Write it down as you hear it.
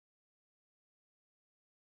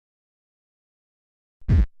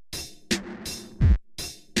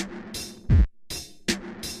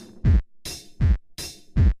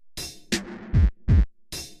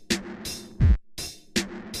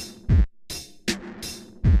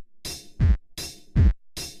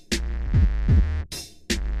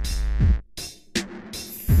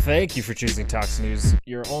Thank you for choosing Tox News,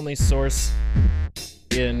 your only source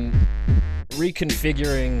in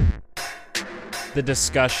reconfiguring the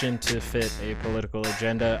discussion to fit a political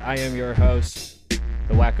agenda. I am your host,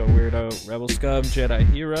 the Wacko Weirdo Rebel Scum Jedi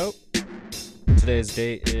Hero. Today's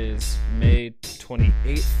date is May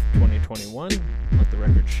 28th, 2021. Let the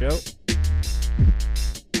record show.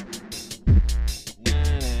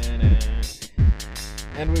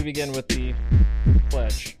 And we begin with the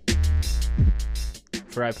pledge.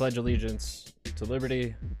 For I pledge allegiance to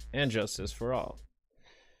liberty and justice for all.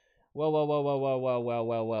 Well.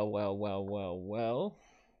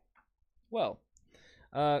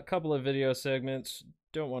 A couple of video segments.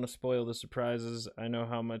 Don't want to spoil the surprises. I know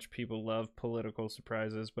how much people love political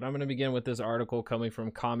surprises, but I'm going to begin with this article coming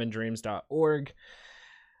from commondreams.org.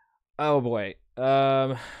 Oh boy.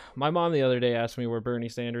 My mom the other day asked me where Bernie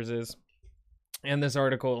Sanders is, and this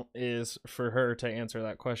article is for her to answer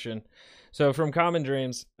that question. So from Common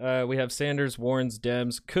Dreams, we have Sanders warns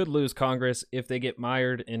Dems could lose Congress if they get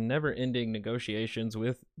mired in never-ending negotiations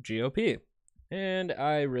with GOP. And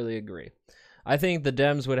I really agree. I think the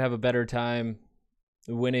Dems would have a better time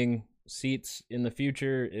winning seats in the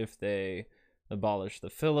future if they abolish the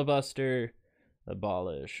filibuster,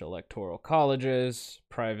 abolish electoral colleges,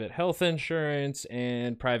 private health insurance,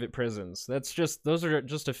 and private prisons. Those are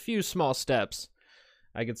just a few small steps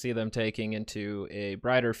I could see them taking into a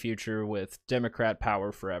brighter future with Democrat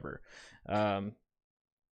power forever.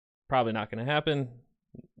 Probably not going to happen,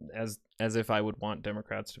 as if I would want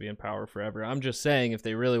Democrats to be in power forever. I'm just saying, if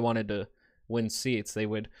they really wanted to win seats, they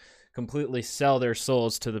would completely sell their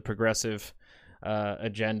souls to the progressive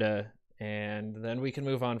agenda, and then we can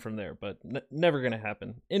move on from there. But never going to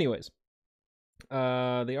happen. Anyways.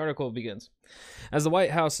 The article begins. As the White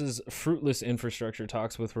House's fruitless infrastructure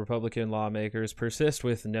talks with Republican lawmakers persist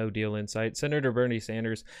with no deal in sight, Senator Bernie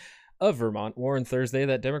Sanders of Vermont warned Thursday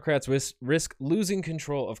that Democrats risk losing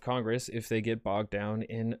control of Congress if they get bogged down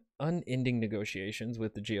in unending negotiations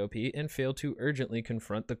with the GOP and fail to urgently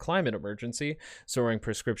confront the climate emergency, soaring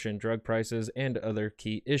prescription drug prices, and other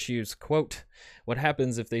key issues. Quote, "What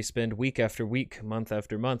happens if they spend week after week, month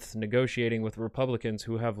after month, negotiating with Republicans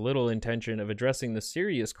who have little intention of addressing the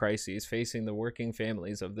serious crises facing the working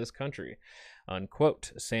families of this country?"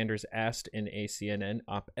 Unquote, Sanders asked in a CNN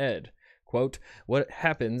op-ed. Quote, "What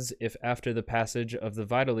happens if after the passage of the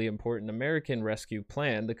vitally important American Rescue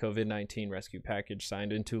Plan, the COVID-19 rescue package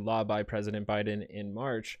signed into law by President Biden in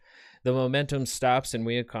March, the momentum stops and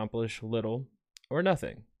we accomplish little or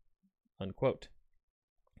nothing?" Unquote.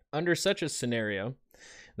 Under such a scenario,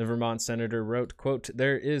 the Vermont senator wrote, quote,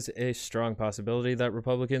 "There is a strong possibility that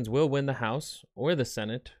Republicans will win the House or the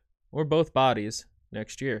Senate or both bodies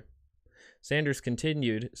next year." Sanders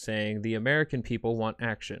continued, saying, "The American people want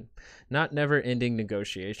action, not never-ending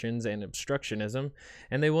negotiations and obstructionism,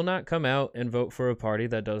 and they will not come out and vote for a party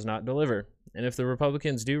that does not deliver. And if the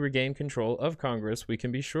Republicans do regain control of Congress, we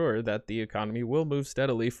can be sure that the economy will move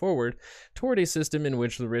steadily forward toward a system in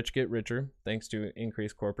which the rich get richer, thanks to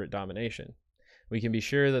increased corporate domination. We can be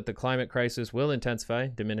sure that the climate crisis will intensify,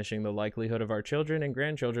 diminishing the likelihood of our children and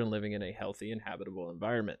grandchildren living in a healthy and habitable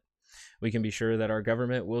environment. We can be sure that our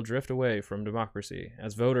government will drift away from democracy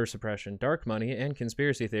as voter suppression, dark money, and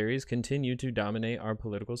conspiracy theories continue to dominate our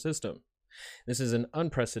political system. This is an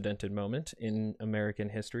unprecedented moment in American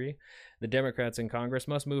history. The Democrats in Congress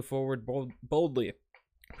must move forward boldly,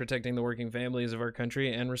 protecting the working families of our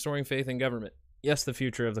country and restoring faith in government. Yes, the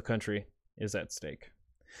future of the country is at stake."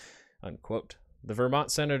 Unquote. The Vermont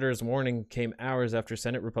senator's warning came hours after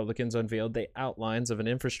Senate Republicans unveiled the outlines of an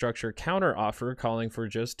infrastructure counteroffer calling for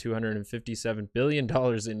just $257 billion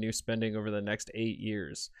in new spending over the next 8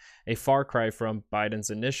 years, a far cry from Biden's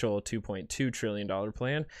initial $2.2 trillion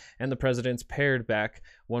plan and the president's pared back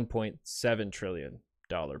 $1.7 trillion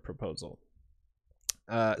proposal.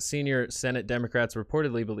 Senior Senate Democrats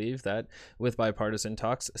reportedly believe that, with bipartisan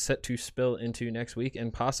talks set to spill into next week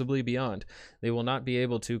and possibly beyond, they will not be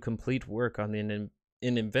able to complete work on the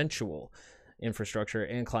eventual infrastructure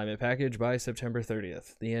and climate package by September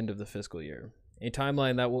 30th, the end of the fiscal year. A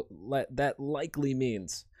timeline that likely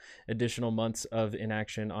means additional months of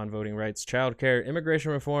inaction on voting rights, childcare,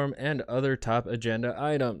 immigration reform, and other top agenda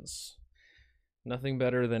items. Nothing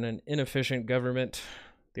better than an inefficient government.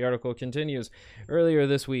 The article continues. Earlier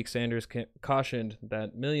this week, Sanders cautioned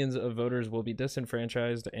that millions of voters will be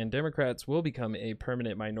disenfranchised and Democrats will become a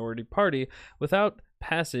permanent minority party without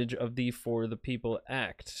passage of the For the People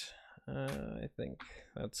Act. I think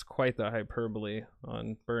that's quite the hyperbole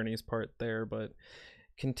on Bernie's part there, but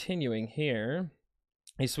continuing here.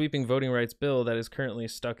 a sweeping voting rights bill that is currently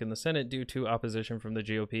stuck in the Senate due to opposition from the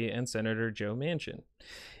GOP and Senator Joe Manchin.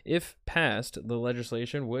 If passed, the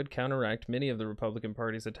legislation would counteract many of the Republican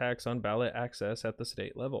Party's attacks on ballot access at the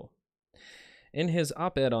state level. In his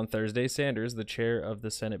op-ed on Thursday, Sanders, the chair of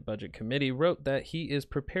the Senate Budget Committee, wrote that he is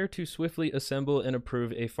prepared to swiftly assemble and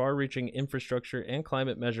approve a far-reaching infrastructure and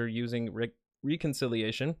climate measure using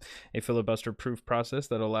reconciliation, a filibuster-proof process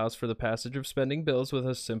that allows for the passage of spending bills with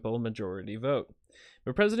a simple majority vote.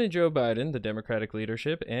 But President Joe Biden, the Democratic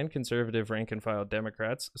leadership, and conservative rank-and-file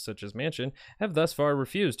Democrats, such as Manchin, have thus far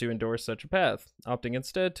refused to endorse such a path, opting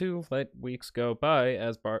instead to let weeks go by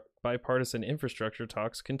as bipartisan infrastructure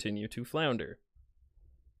talks continue to flounder.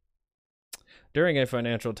 During a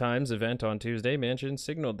Financial Times event on Tuesday, Manchin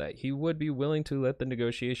signaled that he would be willing to let the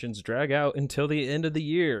negotiations drag out until the end of the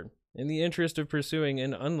year, in the interest of pursuing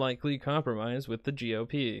an unlikely compromise with the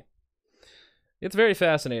GOP. It's very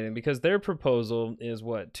fascinating because their proposal is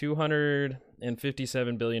what,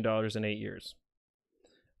 $257 billion in 8 years,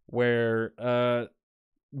 where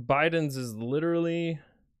Biden's is literally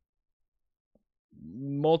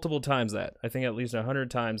multiple times that. I think at least 100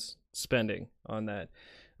 times spending on that,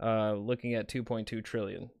 looking at 2.2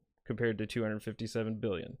 trillion compared to 257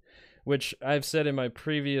 billion, which I've said in my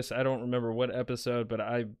previous, I don't remember what episode, but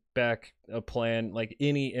I back a plan, like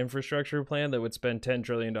any infrastructure plan that would spend $10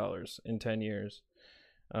 trillion in 10 years,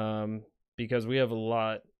 because we have a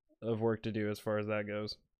lot of work to do as far as that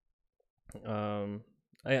goes.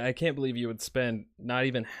 I can't believe you would spend not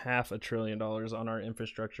even $500 billion on our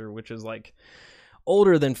infrastructure, which is like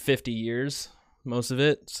older than 50 years, most of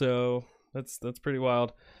it. So that's pretty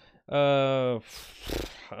wild. All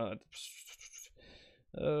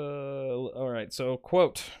right, so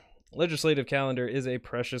quote, legislative calendar is a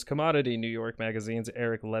precious commodity, New York Magazine's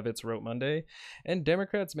Eric Levitz wrote Monday, and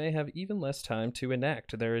Democrats may have even less time to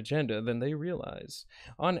enact their agenda than they realize.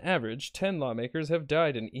 On average, 10 lawmakers have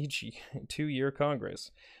died in each 2-year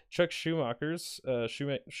Congress. Chuck Schumer's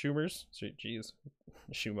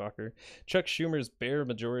bare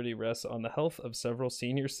majority rests on the health of several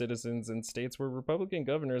senior citizens in states where Republican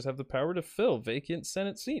governors have the power to fill vacant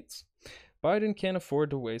Senate seats. Biden can't afford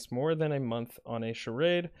to waste more than a month on a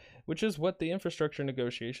charade, which is what the infrastructure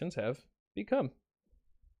negotiations have become.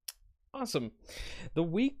 Awesome. The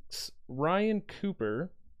week's Ryan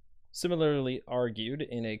Cooper similarly argued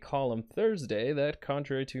in a column Thursday that,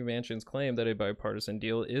 contrary to Manchin's claim that a bipartisan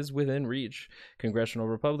deal is within reach, congressional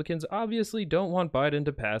Republicans obviously don't want Biden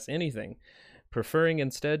to pass anything, preferring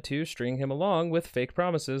instead to string him along with fake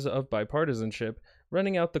promises of bipartisanship,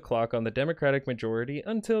 running out the clock on the Democratic majority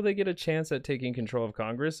until they get a chance at taking control of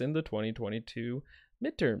Congress in the 2022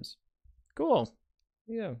 midterms. Cool.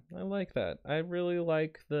 Yeah, I like that. I really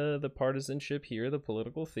like the partisanship here, the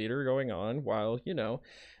political theater going on while,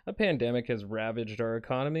 a pandemic has ravaged our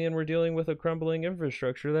economy and we're dealing with a crumbling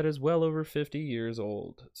infrastructure that is well over 50 years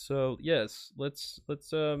old. So, yes, let's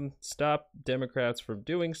stop Democrats from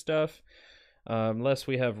doing stuff, unless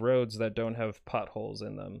we have roads that don't have potholes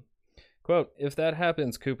in them. Quote, if that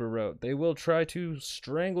happens, Cooper wrote, they will try to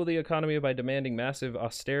strangle the economy by demanding massive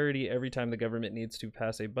austerity every time the government needs to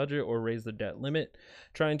pass a budget or raise the debt limit,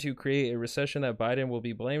 trying to create a recession that Biden will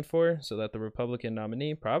be blamed for so that the Republican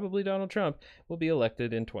nominee, probably Donald Trump, will be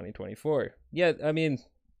elected in 2024. Yeah, I mean,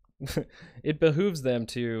 it behooves them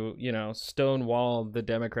to, stonewall the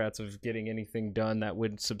Democrats of getting anything done that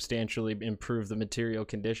would substantially improve the material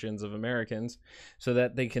conditions of Americans so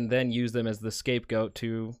that they can then use them as the scapegoat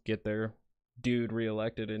to get their dude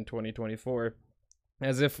reelected in 2024.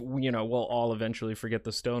 As if, we'll all eventually forget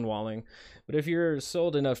the stonewalling. But if you're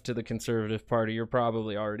sold enough to the conservative party, you're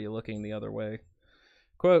probably already looking the other way.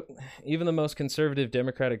 Quote, even the most conservative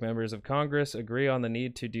Democratic members of Congress agree on the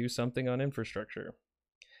need to do something on infrastructure.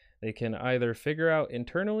 They can either figure out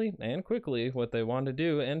internally and quickly what they want to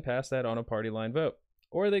do and pass that on a party line vote,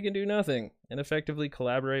 or they can do nothing and effectively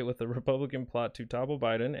collaborate with the Republican plot to topple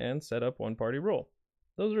Biden and set up one-party rule.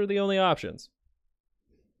 Those are the only options.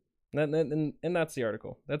 And that's the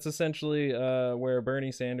article. That's essentially where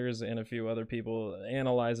Bernie Sanders and a few other people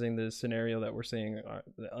analyzing the scenario that we're seeing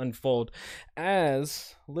unfold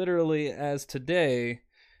as literally as today.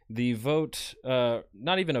 The vote,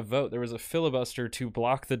 not even a vote, there was a filibuster to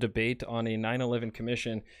block the debate on a 9/11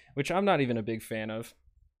 commission, which I'm not even a big fan of.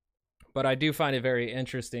 But I do find it very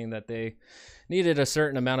interesting that they needed a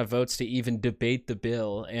certain amount of votes to even debate the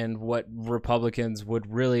bill and what Republicans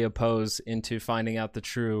would really oppose into finding out the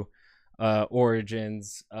true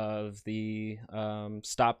origins of the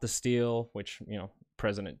Stop the Steal, which,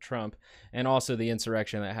 President Trump, and also the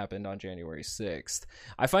insurrection that happened on January 6th.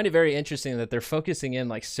 I find it very interesting that they're focusing in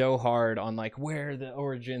like so hard on like where are the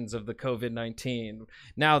origins of the COVID-19.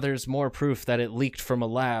 Now there's more proof that it leaked from a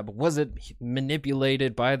lab. Was it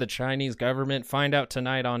manipulated by the Chinese government? Find out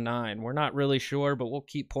tonight on 9. We're not really sure, but we'll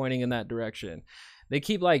keep pointing in that direction. They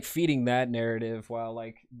keep like feeding that narrative while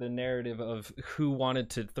like the narrative of who wanted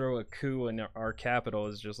to throw a coup in our capital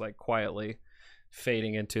is just like quietly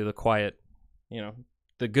fading into the quiet,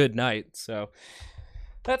 the good night. So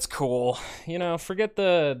that's cool. Forget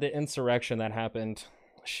the insurrection that happened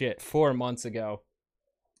 4 months ago.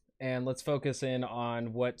 And let's focus in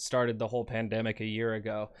on what started the whole pandemic a year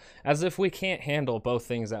ago, as if we can't handle both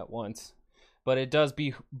things at once. But it does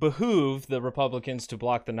behoove the Republicans to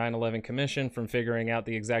block the 9/11 Commission from figuring out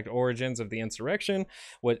the exact origins of the insurrection,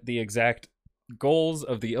 what the exact goals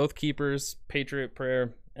of the Oath Keepers, Patriot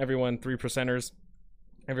Prayer, everyone, 3%ers,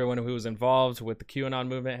 everyone who was involved with the QAnon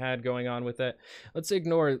movement had going on with it. Let's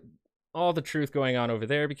ignore all the truth going on over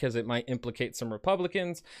there because it might implicate some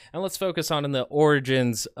Republicans. And let's focus on the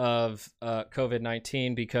origins of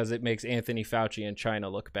COVID-19 because it makes Anthony Fauci and China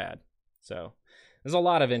look bad. So there's a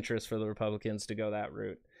lot of interest for the Republicans to go that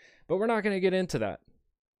route. But we're not going to get into that.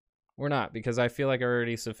 We're not, because I feel like I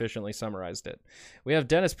already sufficiently summarized it. We have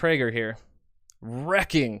Dennis Prager here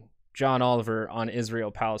wrecking John Oliver on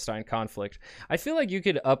Israel-Palestine conflict. I feel like you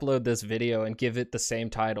could upload this video and give it the same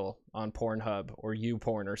title on Pornhub or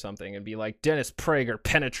YouPorn or something and be like, Dennis Prager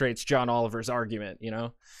penetrates John Oliver's argument,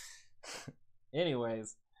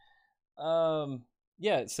 Anyways.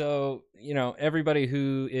 Yeah, so, everybody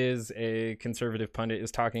who is a conservative pundit is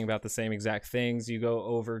talking about the same exact things. You go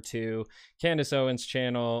over to Candace Owens'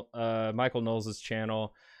 channel, Michael Knowles'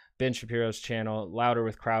 channel, Ben Shapiro's channel, Louder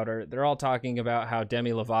with Crowder. They're all talking about how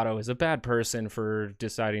Demi Lovato is a bad person for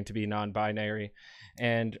deciding to be non-binary.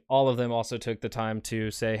 And all of them also took the time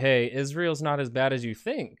to say, hey, Israel's not as bad as you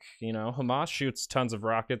think. Hamas shoots tons of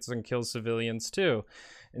rockets and kills civilians too.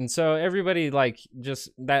 And so everybody,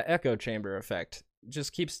 just that echo chamber effect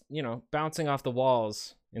just keeps, bouncing off the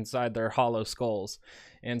walls inside their hollow skulls.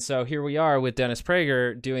 And so here we are with Dennis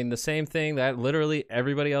Prager doing the same thing that literally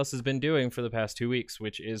everybody else has been doing for the past 2 weeks,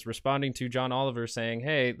 which is responding to John Oliver saying,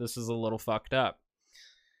 hey, this is a little fucked up.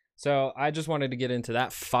 So I just wanted to get into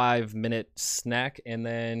that 5-minute snack. And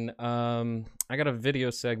then I got a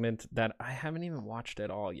video segment that I haven't even watched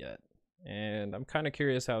at all yet. And I'm kind of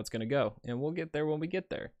curious how it's going to go. And we'll get there when we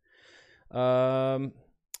get there.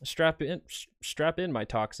 Strap in, my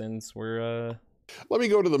toxins. Let me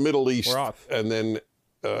go to the Middle East, we're off. And then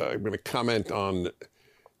I'm going to comment on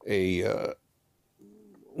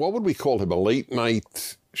what would we call him, a late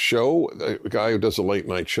night show? A guy who does a late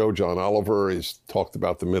night show, John Oliver, has talked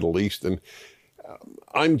about the Middle East, and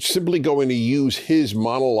I'm simply going to use his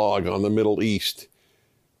monologue on the Middle East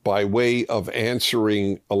by way of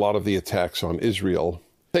answering a lot of the attacks on Israel.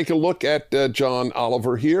 Take a look at John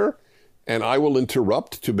Oliver here, and I will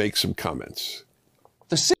interrupt to make some comments.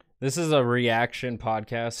 This is a reaction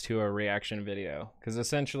podcast to a reaction video, because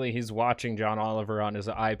essentially he's watching John Oliver on his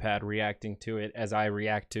iPad reacting to it as I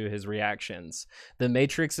react to his reactions. The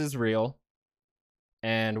Matrix is real,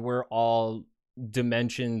 and we're all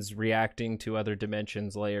dimensions reacting to other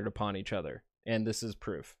dimensions layered upon each other, and this is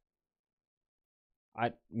proof.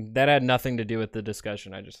 That had nothing to do with the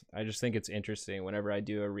discussion. I just think it's interesting whenever I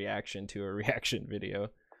do a reaction to a reaction video.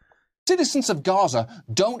 Citizens of Gaza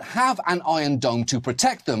don't have an Iron Dome to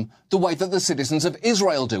protect them the way that the citizens of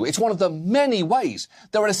Israel do. It's one of the many ways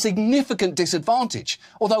they're at a significant disadvantage.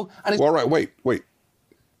 Although, all right, wait.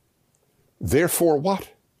 Therefore what?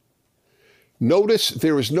 Notice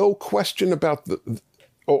there is no question about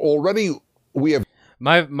already we have.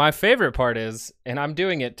 My favorite part is, and I'm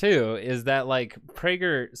doing it too, is that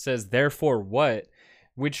Prager says, therefore what?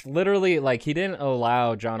 Which literally, he didn't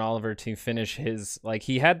allow John Oliver to finish his,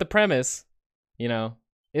 he had the premise,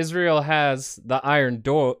 Israel has the Iron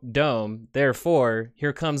Dome, therefore,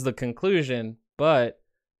 here comes the conclusion, but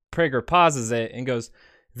Prager pauses it and goes,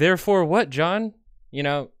 therefore what, John?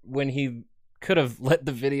 When he could have let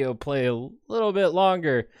the video play a little bit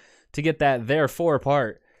longer to get that therefore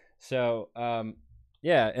part. So,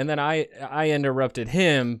 yeah, and then I interrupted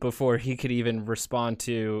him before he could even respond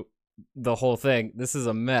to the whole thing. This is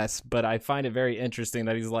a mess, but I find it very interesting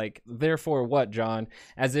that he's like, therefore what, John?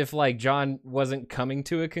 As if John wasn't coming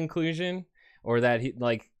to a conclusion, or that he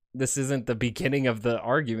this isn't the beginning of the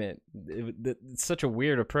argument. It's such a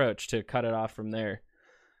weird approach to cut it off from there.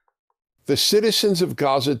 The citizens of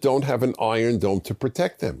Gaza don't have an Iron Dome to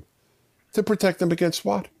protect them. To protect them against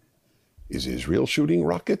what? Is Israel shooting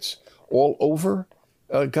rockets all over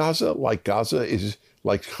Gaza like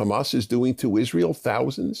Hamas is doing to Israel,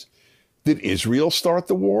 thousands? Did Israel start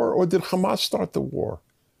the war, or did Hamas start the war?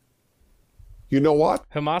 You know what?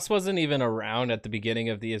 Hamas wasn't even around at the beginning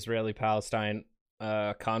of the Israeli-Palestine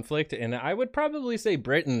conflict, and I would probably say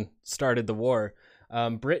Britain started the war.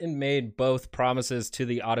 Britain made both promises to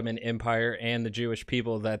the Ottoman Empire and the Jewish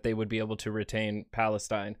people that they would be able to retain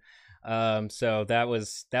Palestine. So that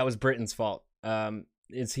was Britain's fault.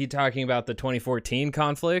 Is he talking about the 2014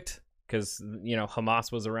 conflict? Because, you know,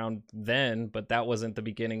 Hamas was around then, but that wasn't the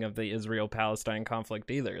beginning of the Israel-Palestine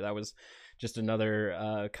conflict either. That was just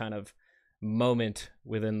another kind of moment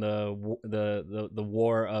within the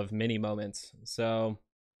war of many moments. So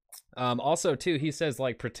also too, he says,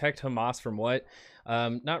 like, protect Hamas from what?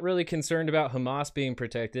 Not really concerned about Hamas being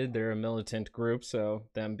protected. They're a militant group, so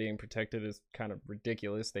them being protected is kind of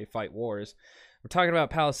ridiculous. They fight wars. We're talking about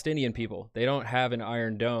Palestinian people. They don't have an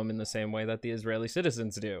Iron Dome in the same way that the Israeli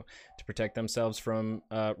citizens do to protect themselves from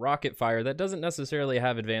rocket fire that doesn't necessarily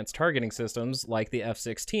have advanced targeting systems like the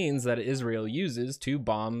F-16s that Israel uses to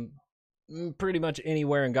bomb pretty much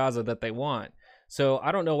anywhere in Gaza that they want. So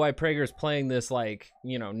I don't know why Prager's playing this, like,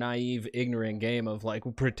 you know, naive, ignorant game of, like,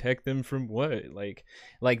 protect them from what?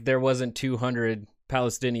 Like there wasn't 200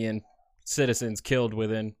 Palestinian citizens killed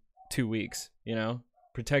within 2 weeks, you know?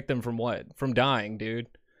 Protect them from what? From dying, dude.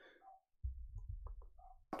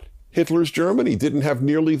 Hitler's Germany didn't have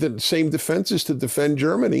nearly the same defenses to defend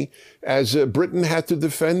Germany as Britain had to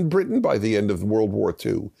defend Britain by the end of World War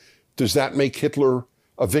II. Does that make Hitler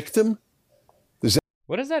a victim?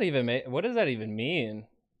 What does that even make? What does that even mean?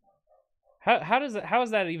 How is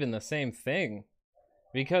that even the same thing?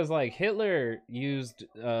 Because, like, Hitler used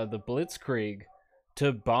the Blitzkrieg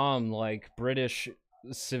to bomb, like, British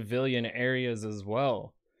civilian areas as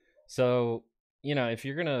well. So, you know, if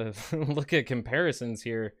you're gonna look at comparisons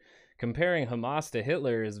here, comparing Hamas to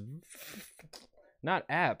Hitler is not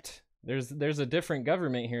apt. There's a different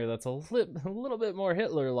government here that's a little bit more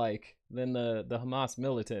Hitler-like than the Hamas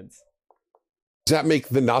militants. Does that make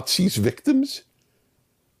the Nazis victims?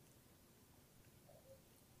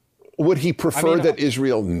 Would he prefer that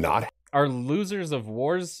Israel not? Are losers of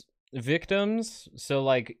wars victims? So,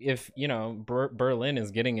 like, if, you know, Berlin is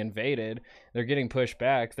getting invaded, they're getting pushed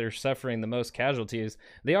back, they're suffering the most casualties,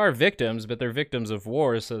 they are victims, but they're victims of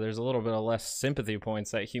wars, so there's a little bit of less sympathy points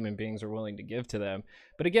that human beings are willing to give to them.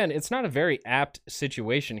 But again, it's not a very apt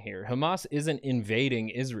situation here. Hamas isn't invading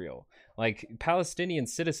Israel. Like, Palestinian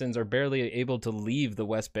citizens are barely able to leave the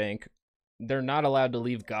West Bank. They're not allowed to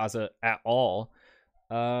leave Gaza at all.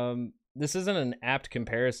 This isn't an apt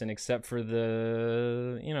comparison, except for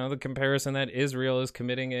the, you know, the comparison that Israel is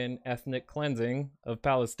committing an ethnic cleansing of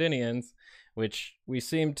Palestinians, which we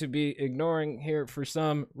seem to be ignoring here for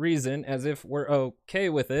some reason, as if we're okay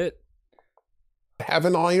with it. Have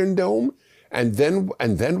an Iron Dome, and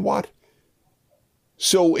then what?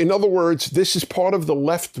 So, in other words, this is part of the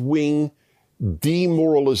left-wing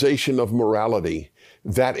demoralization of morality,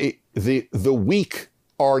 that the weak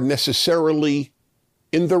are necessarily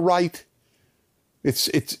in the right. It's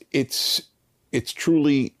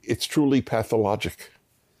truly pathologic.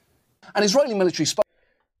 An Israeli military spokesman.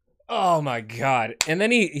 Oh my God! And then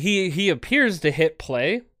he appears to hit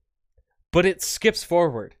play, but it skips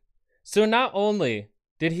forward. So not only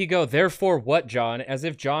did he go, therefore what, John, as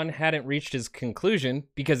if John hadn't reached his conclusion,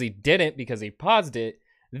 because he didn't, because he paused it,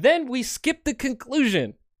 then we skip the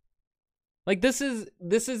conclusion. Like, this is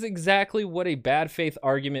exactly what a bad faith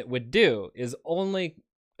argument would do, is only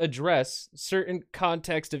address certain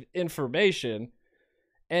context of information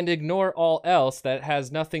and ignore all else that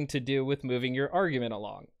has nothing to do with moving your argument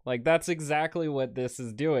along. Like, that's exactly what this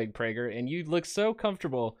is doing, Prager, and you look so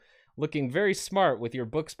comfortable looking very smart with your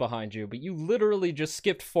books behind you, but you literally just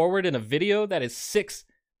skipped forward in a video that is 6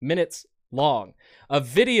 minutes long. A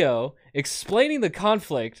video explaining the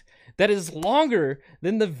conflict that is longer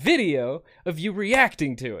than the video of you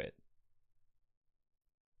reacting to it.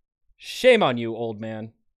 Shame on you, old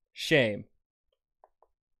man. Shame.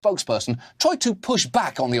 Spokesperson tried to push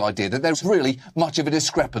back on the idea that there's really much of a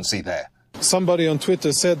discrepancy there. Somebody on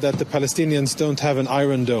Twitter said that the Palestinians don't have an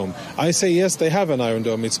Iron Dome. I say yes, they have an Iron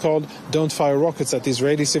Dome. It's called Don't Fire Rockets at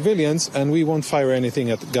Israeli Civilians, and we won't fire anything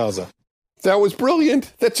at Gaza. That was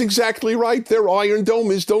brilliant. That's exactly right. Their Iron Dome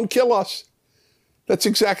is don't kill us. That's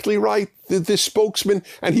exactly right. This spokesman,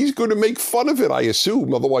 and he's going to make fun of it, I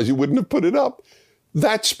assume, otherwise he wouldn't have put it up.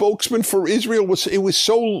 That spokesman for Israel was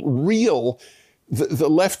so real. The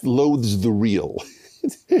left loathes the real.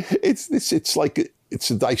 It's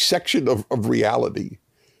a dissection of reality.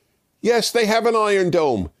 Yes, they have an Iron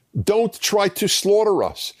Dome, Don't try to slaughter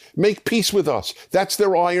us. Make peace with us. That's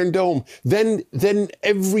their Iron Dome. Then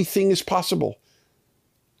everything is possible.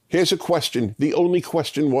 Here's a question, the only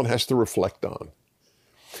question one has to reflect on.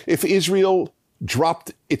 If Israel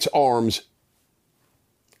dropped its arms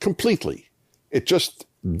completely, it just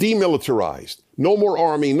demilitarized, no more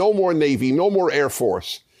army, no more navy, no more air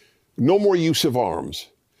force, no more use of arms,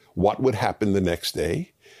 what would happen the next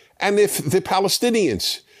day? And if the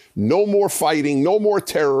Palestinians, no more fighting, no more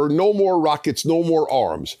terror, no more rockets, no more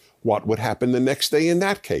arms, what would happen the next day in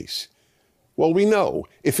that case? Well, we know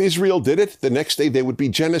if Israel did it, the next day there would be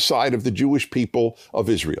genocide of the Jewish people of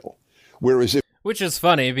Israel. Whereas if... Which is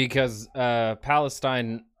funny because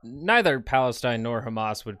Palestine, neither Palestine nor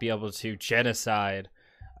Hamas would be able to genocide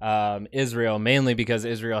Israel, mainly because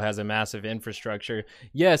Israel has a massive infrastructure.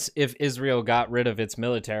 Yes, if Israel got rid of its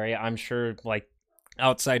military, I'm sure like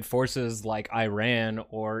outside forces like Iran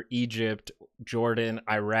or Egypt, Jordan,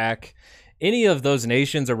 Iraq, any of those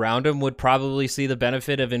nations around them would probably see the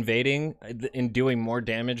benefit of invading and doing more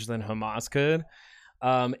damage than Hamas could.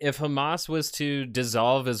 If Hamas was to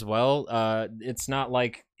dissolve as well, it's not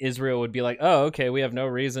like Israel would be like, oh, okay, we have no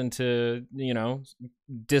reason to,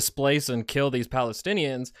 displace and kill these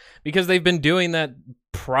Palestinians, because they've been doing that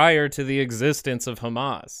prior to the existence of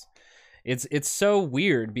Hamas. It's so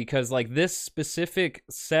weird because like this specific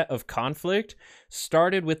set of conflict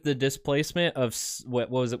started with the displacement of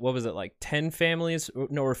what was it like 10 families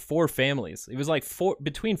or 4 families. It was like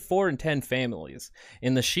between 4 and 10 families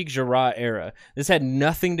in the Sheikh Jarrah era. This had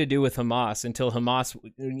nothing to do with Hamas until Hamas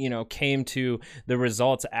came to the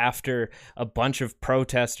results after a bunch of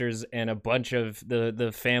protesters and a bunch of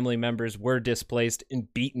the family members were displaced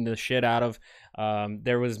and beaten the shit out of.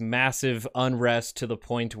 There was massive unrest to the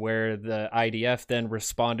point where the IDF then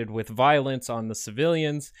responded with violence on the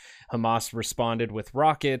civilians. Hamas responded with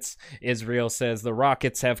rockets. Israel says the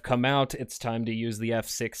rockets have come out. It's time to use the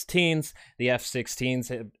F-16s. The F-16s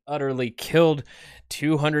have utterly killed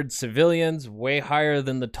 200 civilians, way higher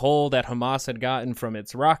than the toll that Hamas had gotten from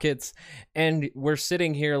its rockets. And we're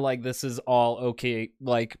sitting here like this is all okay,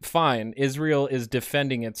 like fine. Israel is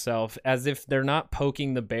defending itself as if they're not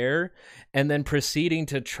poking the bear and then proceeding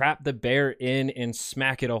to trap the bear in and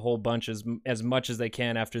smack it a whole bunch as much as they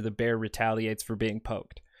can after the bear retaliates for being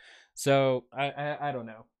poked. So I don't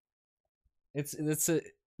know. It's a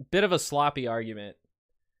bit of a sloppy argument.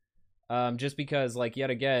 Just because, like, yet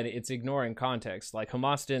again, it's ignoring context. Like,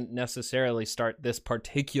 Hamas didn't necessarily start this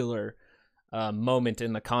particular moment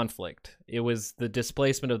in the conflict. It was the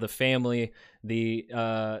displacement of the family, the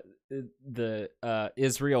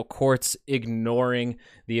Israel courts ignoring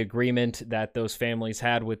the agreement that those families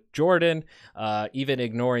had with Jordan, even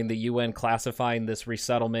ignoring the UN classifying this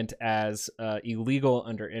resettlement as illegal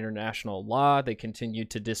under international law. They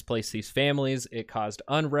continued to displace these families. It caused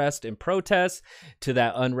unrest and protests. To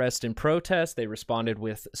that unrest and protest, they responded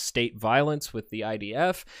with state violence with the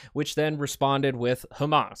IDF, which then responded with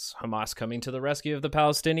Hamas coming to the rescue of the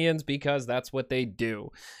Palestinians because that's what they do.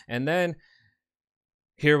 And then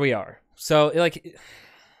here we are. So, like,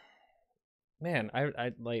 man,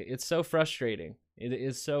 I like, it's so frustrating. It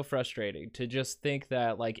is so frustrating to just think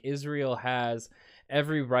that, like, Israel has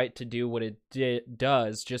every right to do what it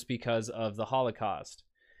does just because of the Holocaust.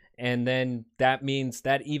 And then that means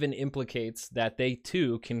that even implicates that they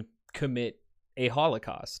too can commit a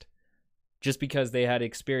Holocaust. Just because they had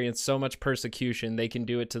experienced so much persecution, they can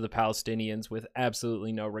do it to the Palestinians with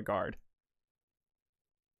absolutely no regard.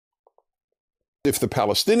 If the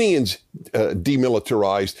Palestinians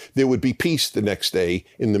demilitarized, there would be peace the next day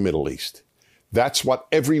in the Middle East. That's what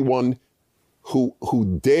everyone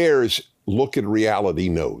who dares look at reality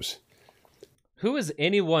knows. Who is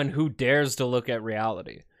anyone who dares to look at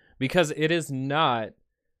reality? Because it is not.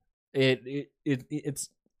 It's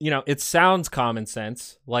it sounds common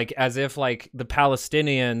sense, like as if like the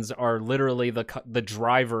Palestinians are literally the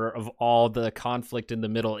driver of all the conflict in the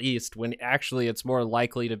Middle East, when actually it's more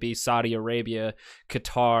likely to be Saudi Arabia,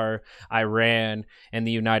 Qatar, Iran, and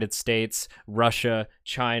the United States, Russia,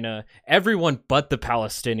 China. Everyone but the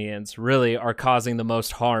Palestinians really are causing the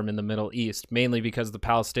most harm in the Middle East, mainly because the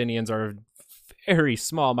Palestinians are a very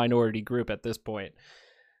small minority group at this point.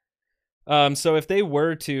 So if they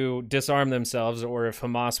were to disarm themselves, or if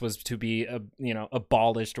Hamas was to be,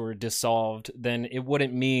 abolished or dissolved, then it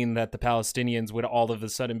wouldn't mean that the Palestinians would all of a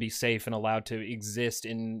sudden be safe and allowed to exist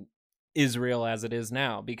in Israel as it is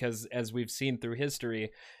now. Because as we've seen through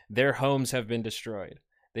history, their homes have been destroyed.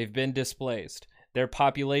 They've been displaced. Their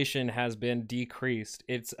population has been decreased.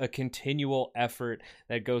 It's a continual effort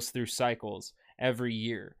that goes through cycles every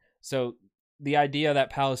year. So the idea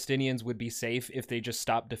that Palestinians would be safe if they just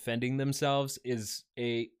stopped defending themselves is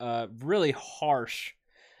a really harsh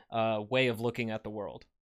way of looking at the world,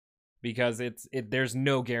 because there's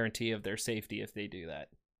no guarantee of their safety if they do that.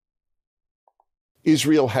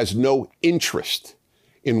 Israel has no interest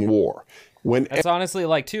in war. That's honestly,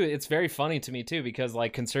 like, too, it's very funny to me too, because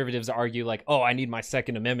like conservatives argue like, oh, I need my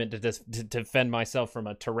Second Amendment to defend myself from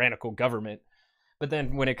a tyrannical government. But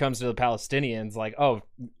then when it comes to the Palestinians, like, oh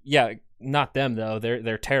yeah, not them though.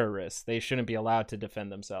 They're terrorists. They shouldn't be allowed to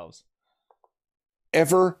defend themselves.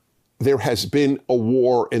 Ever there has been a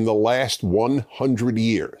war in the last 100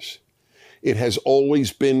 years, it has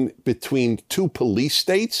always been between two police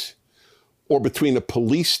states or between a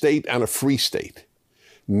police state and a free state.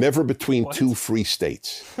 Never between two free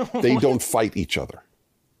states. They don't fight each other.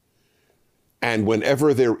 And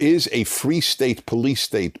whenever there is a free state, police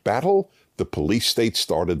state battle, the police state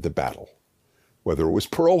started the battle. Whether it was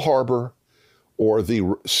Pearl Harbor or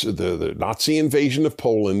the Nazi invasion of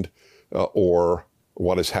Poland or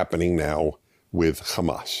what is happening now with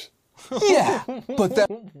Hamas. Yeah, but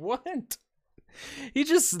then... What? He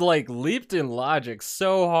just like leaped in logic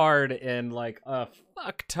so hard and like a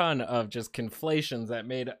fuck ton of just conflations that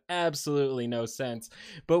made absolutely no sense.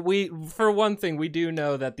 But for one thing, we do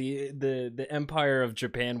know that the Empire of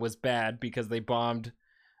Japan was bad because they bombed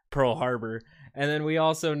Pearl Harbor, and then we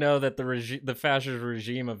also know that the fascist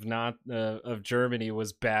regime of Germany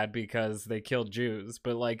was bad because they killed Jews.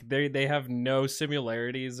 But like they have no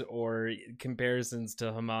similarities or comparisons to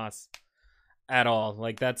Hamas at all.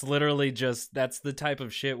 Like that's literally that's the type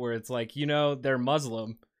of shit where it's like, you know, they're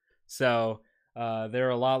Muslim, so they're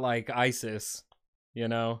a lot like ISIS, you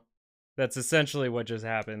know. That's essentially what just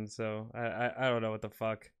happened. So I don't know what the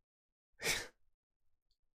fuck.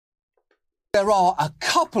 There are a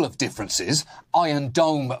couple of differences. Iron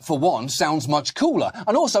Dome, for one, sounds much cooler,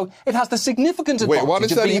 and also it has the significant advantage. Wait, what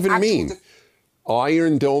does that even mean?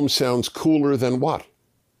 Iron Dome sounds cooler than what?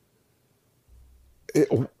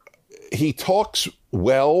 He talks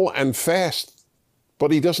well and fast,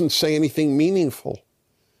 but he doesn't say anything meaningful.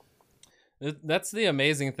 That's the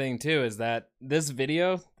amazing thing, too, is that this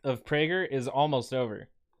video of Prager is almost over.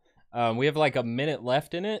 We have like a minute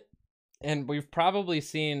left in it, and we've probably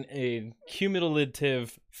seen a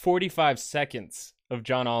cumulative 45 seconds of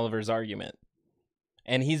John Oliver's argument.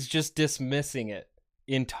 And he's just dismissing it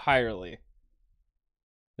entirely.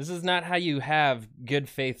 This is not how you have good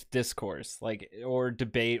faith discourse, like, or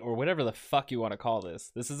debate, or whatever the fuck you want to call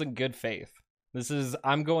this. This isn't good faith. This is,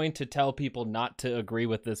 I'm going to tell people not to agree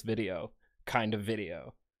with this video kind of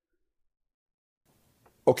video.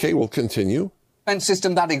 Okay, we'll continue. Defense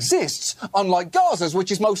system that exists, unlike Gaza's,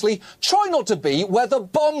 which is mostly try not to be where the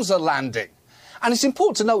bombs are landing. And it's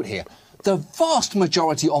important to note here, the vast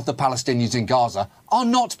majority of the Palestinians in Gaza are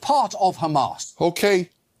not part of Hamas. Okay,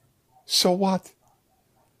 so what?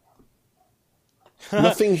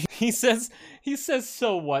 Nothing. He says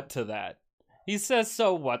so what to that? He says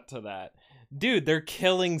so what to that? Dude, they're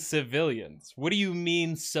killing civilians. What do you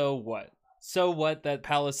mean so what? So what that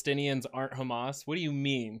Palestinians aren't Hamas? What do you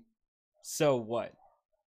mean? So what?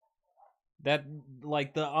 That,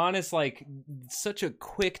 like, the honest, like, such a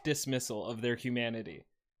quick dismissal of their humanity.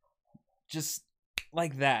 Just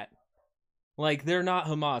like that. Like, they're not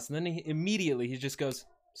Hamas. And then immediately he just goes,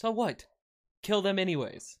 so what? Kill them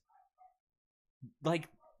anyways. Like,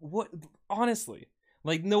 what? Honestly.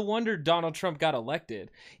 Like, no wonder Donald Trump got elected.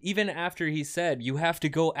 Even after he said, you have to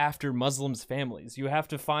go after Muslims' families. You have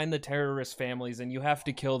to find the terrorist families and you have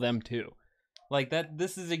to kill them too. Like, that,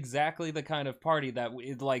 this is exactly the kind of party that,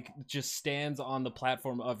 like, just stands on the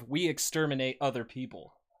platform of, we exterminate other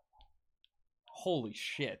people. Holy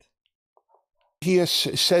shit. He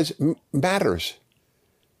says matters.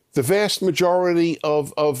 The vast majority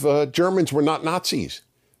of Germans were not Nazis.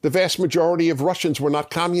 The vast majority of Russians were not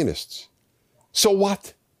communists. So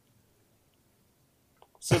what?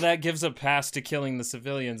 So that gives a pass to killing the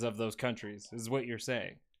civilians of those countries, is what you're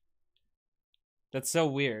saying. That's so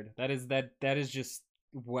weird. That is just,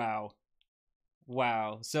 wow.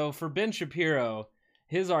 Wow. So for Ben Shapiro,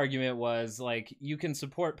 his argument was, like, you can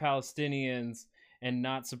support Palestinians and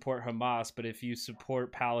not support Hamas, but if you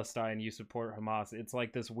support Palestine, you support Hamas. It's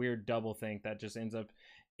like this weird double think that just ends up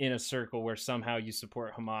in a circle where somehow you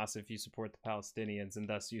support Hamas if you support the Palestinians, and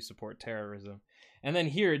thus you support terrorism. And then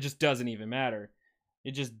here it just doesn't even matter.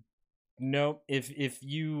 It just, nope. If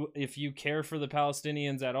you care for the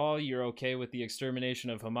Palestinians at all, you're okay with the extermination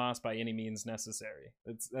of Hamas by any means necessary.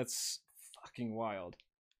 That's fucking wild.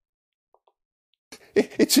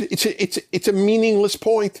 It's a meaningless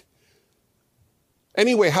point.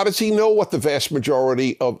 Anyway, how does he know what the vast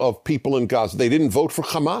majority of people in Gaza, they didn't vote for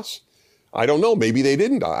Hamas? I don't know. Maybe they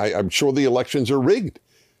didn't. I'm sure the elections are rigged,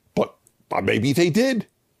 but maybe they did.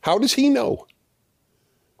 How does he know?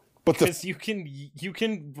 But because you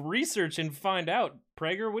can research and find out.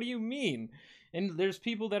 Prager, what do you mean? And there's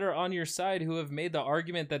people that are on your side who have made the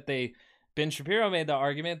argument that Ben Shapiro made the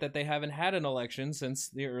argument that they haven't had an election since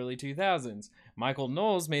the early 2000s. Michael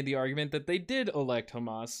Knowles made the argument that they did elect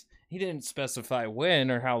Hamas. He didn't specify when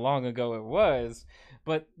or how long ago it was,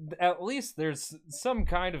 but at least there's some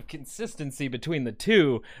kind of consistency between the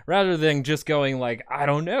two, rather than just going like, I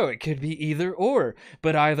don't know, it could be either or,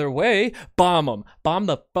 but either way, bomb them. Bomb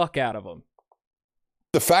the fuck out of them.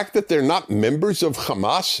 the fact that they're not members of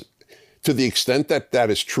Hamas, to the extent that that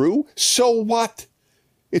is true, so what?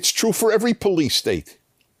 It's true for every police state.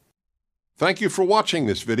 Thank you for watching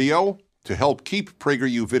this video. To help keep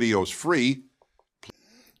PragerU videos free.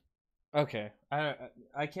 Okay,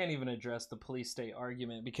 I can't even address the police state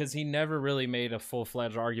argument because he never really made a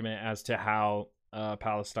full-fledged argument as to how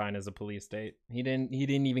Palestine is a police state. He didn't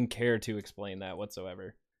even care to explain that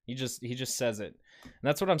whatsoever. He just says it. And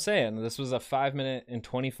that's what I'm saying. This was a 5 minute and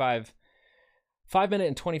 25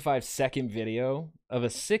 second video of a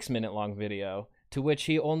 6 minute long video to which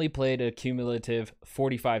he only played a cumulative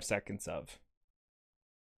 45 seconds of.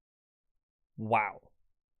 Wow.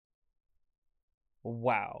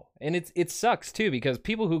 And it sucks too, because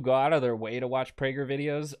people who go out of their way to watch Prager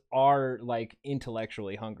videos are like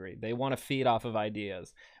intellectually hungry. They want to feed off of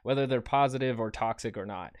ideas, whether they're positive or toxic or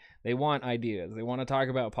not. They want ideas. They want to talk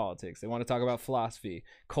about politics. They want to talk about philosophy,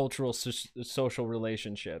 cultural, social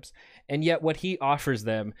relationships. And yet what he offers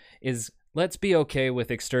them is, let's be okay with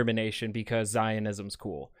extermination because Zionism's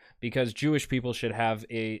cool, because Jewish people should have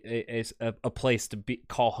a place to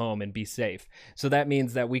call home and be safe. So that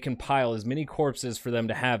means that we can pile as many corpses for them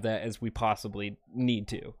to have that as we possibly need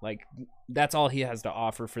to. Like, that's all he has to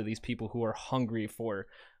offer for these people who are hungry for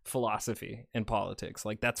philosophy and politics.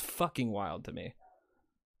 Like, that's fucking wild to me.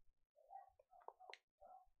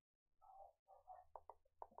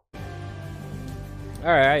 All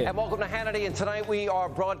right. And welcome to Hannity. And tonight we are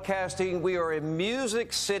broadcasting. We are in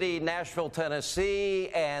Music City, Nashville, Tennessee,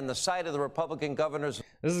 and the site of the Republican governors.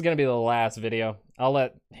 This is going to be the last video. I'll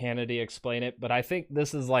let Hannity explain it, but I think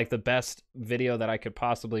this is like the best video that I could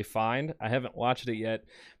possibly find. I haven't watched it yet,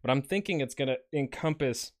 but I'm thinking it's going to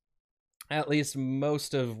encompass at least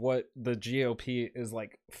most of what the GOP is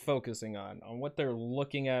like focusing on what they're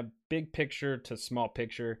looking at, big picture to small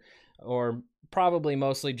picture, or probably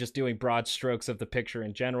mostly just doing broad strokes of the picture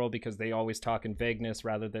in general, because they always talk in vagueness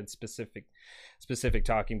rather than specific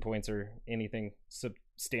talking points or anything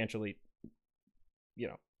substantially,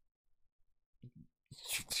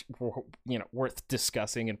 worth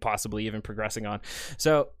discussing and possibly even progressing on.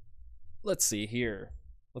 So let's see here.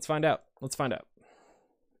 Let's find out.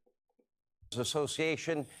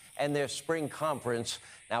 Association and their spring conference.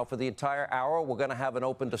 Now, for the entire hour, we're going to have an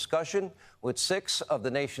open discussion with 6 of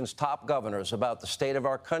the nation's top governors about the state of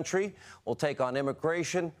our country. We'll take on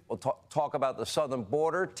immigration. We'll talk about the southern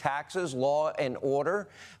border, taxes, law and order.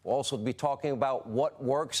 We'll also be talking about what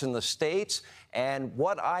works in the states and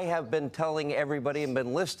what I have been telling everybody and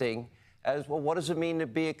been listing as, well, what does it mean to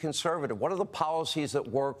be a conservative? What are the policies that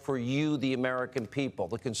work for you, the American people,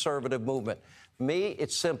 the conservative movement? For me,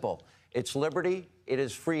 it's simple. It's liberty, it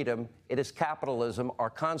is freedom, it is capitalism, our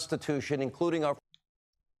Constitution, including our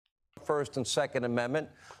First and Second Amendment.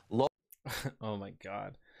 Oh my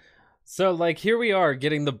God. So, like, here we are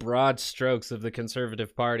getting the broad strokes of the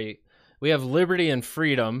Conservative Party. We have liberty and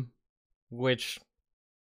freedom, which,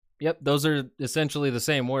 yep, those are essentially the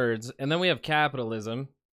same words. And then we have capitalism,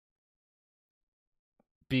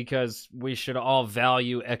 because we should all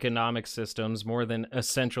value economic systems more than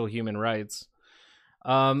essential human rights.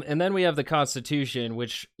 And then we have the Constitution,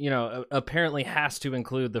 which, apparently has to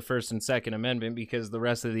include the First and Second Amendment, because the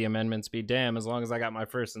rest of the amendments be damn. As long as I got my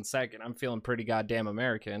First and Second, I'm feeling pretty goddamn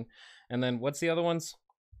American. And then what's the other ones?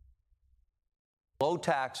 Low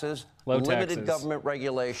taxes, limited government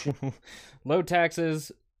regulation. Low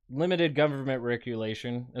taxes, limited government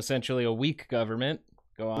regulation, essentially a weak government.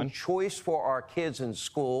 Go on. Choice for our kids in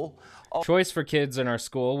school. Choice for kids in our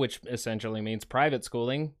school, which essentially means private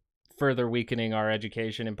schooling. Further weakening our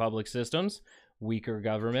education and public systems, weaker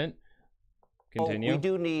government. Continue. We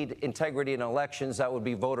do need integrity in elections. That would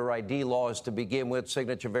be voter ID laws to begin with,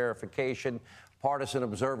 signature verification, partisan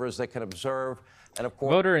observers that can observe, and of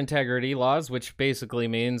course, voter integrity laws, which basically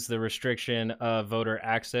means the restriction of voter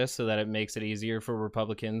access so that it makes it easier for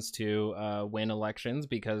Republicans to win elections,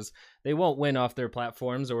 because they won't win off their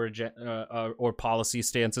platforms or policy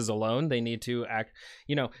stances alone. They need to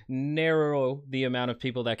narrow the amount of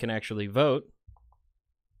people that can actually vote.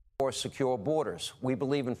 more secure borders. We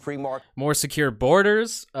believe in free market. More secure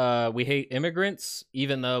borders. We hate immigrants,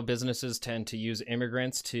 even though businesses tend to use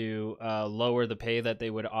immigrants to lower the pay that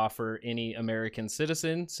they would offer any American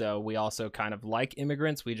citizen. So we also kind of like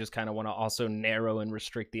immigrants. We just kind of want to also narrow and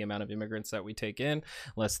restrict the amount of immigrants that we take in,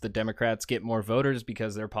 lest the Democrats get more voters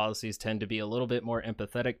because their policies tend to be a little bit more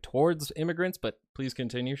empathetic towards immigrants. But please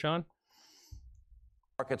continue, Sean.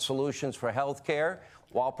 Market solutions for healthcare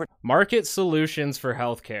while market solutions for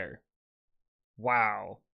healthcare.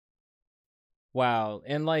 Wow.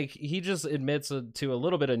 And like he just admits to a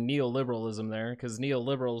little bit of neoliberalism there, because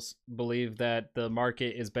neoliberals believe that the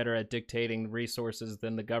market is better at dictating resources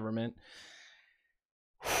than the government.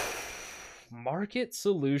 Market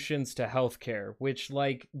solutions to healthcare, which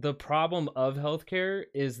like the problem of healthcare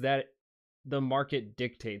is that the market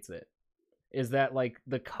dictates it. Is that like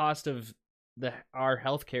the cost of our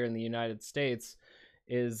healthcare in the United States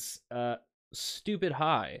is stupid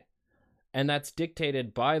high, and that's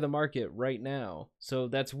dictated by the market right now. So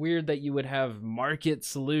that's weird that you would have market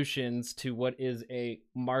solutions to what is a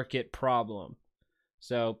market problem.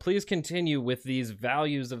 So please continue with these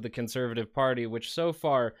values of the Conservative Party, which so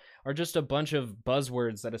far are just a bunch of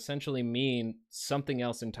buzzwords that essentially mean something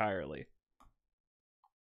else entirely.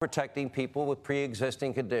 Protecting people with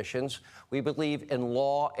pre-existing conditions. We believe in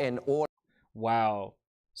law and order. Wow.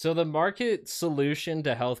 So the market solution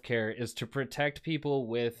to healthcare is to protect people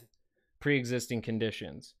with pre-existing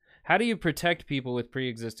conditions. How do you protect people with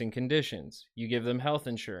pre-existing conditions? You give them health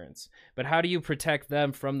insurance. But how do you protect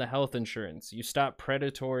them from the health insurance? You stop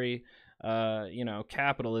predatory,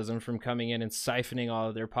 capitalism from coming in and siphoning all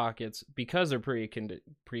of their pockets because they're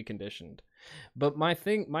preconditioned. But my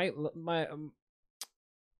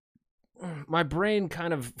brain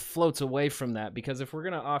kind of floats away from that, because if we're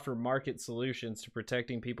going to offer market solutions to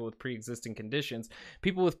protecting people with pre-existing conditions,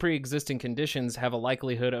 people with pre-existing conditions have a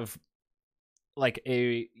likelihood of like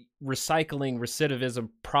a recycling recidivism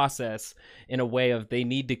process in a way of they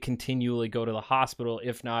need to continually go to the hospital,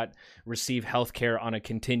 if not receive healthcare on a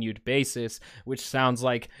continued basis, which sounds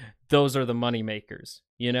like those are the money makers,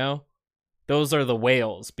 you know? Those are the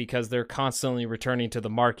whales, because they're constantly returning to the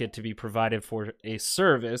market to be provided for a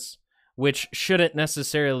service, which shouldn't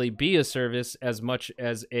necessarily be a service as much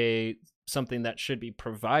as something that should be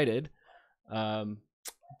provided.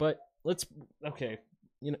 But let's, okay.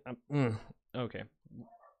 Okay.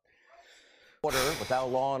 Order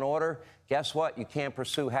without law and order, guess what? You can't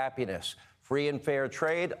pursue happiness. Free and fair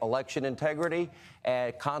trade, election integrity,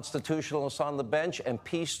 and constitutionalists on the bench, and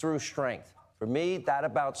peace through strength. For me, that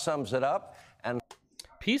about sums it up. And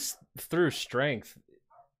peace through strength.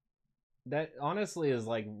 That honestly is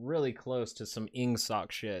like really close to some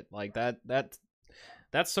Ingsoc shit. Like that's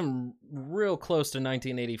some real close to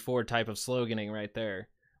 1984 type of sloganing right there.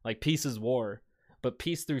 Like peace is war, but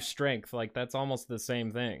peace through strength, like that's almost the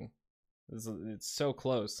same thing. It's so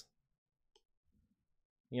close.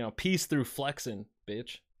 You know, peace through flexing,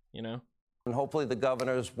 bitch, you know? And hopefully the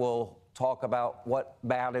governors will talk about what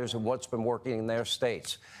matters and what's been working in their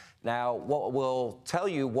states. Now, what we'll tell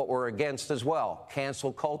you what we're against as well.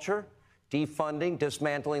 Cancel culture, defunding,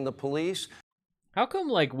 dismantling the police. How come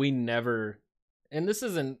like we never, and this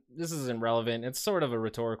isn't relevant, it's sort of a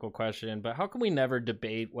rhetorical question, but how come we never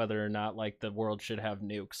debate whether or not like the world should have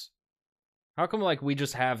nukes? How come like we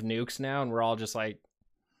just have nukes now and we're all just like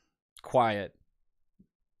quiet?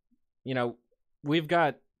 You know, we've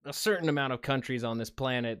got a certain amount of countries on this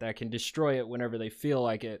planet that can destroy it whenever they feel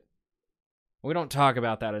like it. We don't talk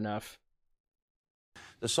about that enough.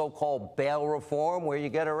 The so-called bail reform, where you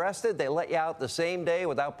get arrested, they let you out the same day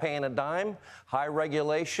without paying a dime. High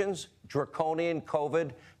regulations, draconian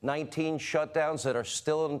COVID-19 shutdowns that are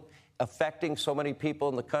still affecting so many people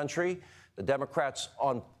in the country. The Democrats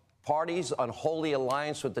on parties, unholy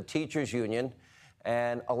alliance with the teachers union.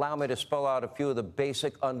 And allow me to spell out a few of the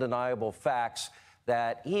basic undeniable facts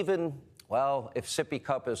that even, well, if Sippy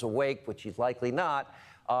Cup is awake, which he's likely not,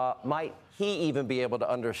 might he even be able to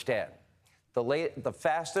understand. The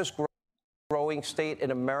fastest growing state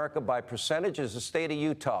in America by percentage is the state of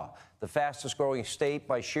Utah. The fastest growing state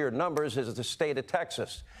by sheer numbers is the state of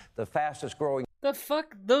Texas. The fastest growing... The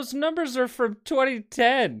fuck? Those numbers are from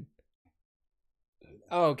 2010.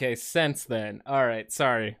 Oh, okay, since then. All right,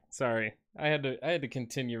 sorry. I had to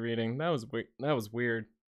continue reading. That was weird.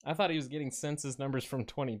 I thought he was getting census numbers from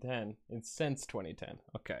 2010. It's since 2010.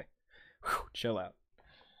 Okay. Whew, chill out.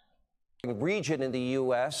 Region in the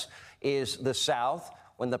U.S. is the South.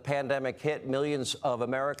 When the pandemic hit, millions of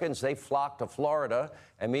Americans, they flocked to Florida.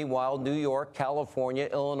 And meanwhile, New York, California,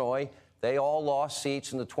 Illinois, they all lost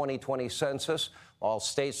seats in the 2020 census, while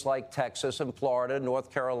states like Texas and Florida,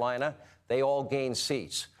 North Carolina, they all gained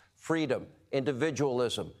seats. freedom,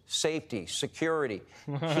 individualism, safety, security,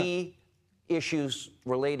 key issues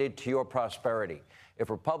related to your prosperity.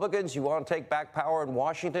 If Republicans, you want to take back power in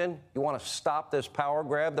Washington, you want to stop this power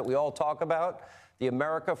grab that we all talk about, the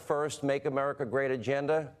America First, Make America Great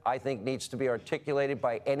agenda, I think needs to be articulated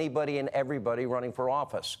by anybody and everybody running for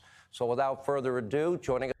office. So without further ado,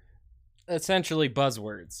 joining us. Essentially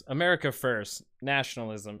buzzwords. America first,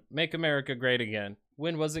 nationalism, make America great again.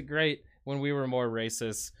 When was it great? When we were more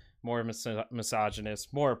racist, more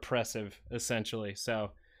misogynist, more oppressive, essentially.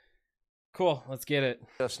 So, cool, let's get it.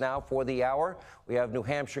 Just now for the hour, we have New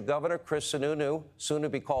Hampshire Governor Chris Sununu, soon to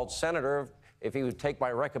be called Senator if he would take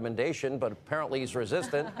my recommendation, but apparently he's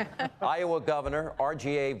resistant. Iowa Governor,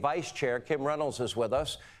 RGA Vice Chair Kim Reynolds is with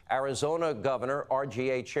us. Arizona Governor,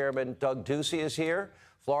 RGA Chairman Doug Ducey is here.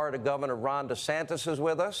 Florida Governor Ron DeSantis is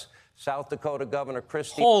with us. South Dakota Governor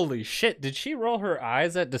Kristi Holy shit, did she roll her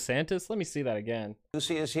eyes at DeSantis? Let me see that again.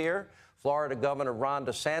 Ducey is here. Florida Governor Ron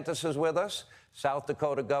DeSantis is with us. South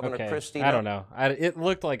Dakota Governor Kristi. I don't know. It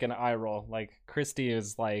looked like an eye roll. Like, Kristi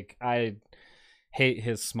is like, I hate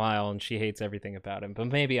his smile and she hates everything about him. But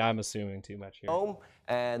maybe I'm assuming too much here.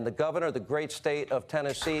 And the governor of the great state of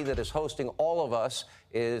Tennessee that is hosting all of us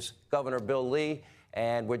is Governor Bill Lee.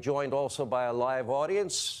 And we're joined also by a live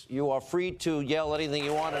audience. You are free to yell anything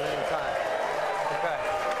you want at any time. Okay.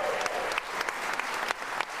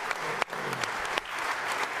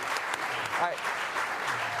 All right.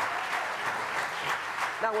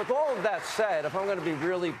 Now, with all of that said, if I'm going to be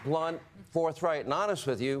really blunt, forthright, and honest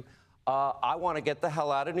with you, I want to get the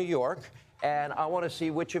hell out of New York. And I want to see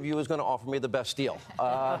which of you is going to offer me the best deal.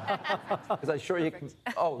 Because I'm sure you can.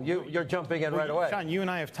 Oh, you're jumping in right away. Sean, you and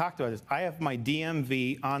I have talked about this. I have my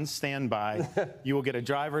DMV on standby. You will get a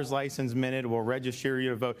driver's license minute. We'll register you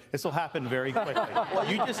to vote. This will happen very quickly.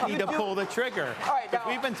 You just need to pull the trigger. All right, now,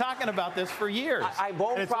 we've been talking about this for years. I've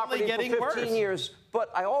owned property for 15 years. But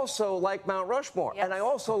I also like Mount Rushmore, and I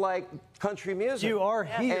also like country music. You are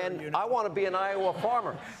here. And I want to be an Iowa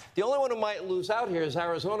farmer. The only one who might lose out here is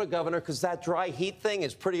Arizona Governor, because that dry heat thing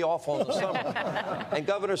is pretty awful in the summer. And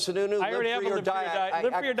Governor Sununu, I already have a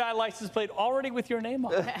Live for Your Die license plate already with your name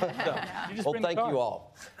on it. Well, thank you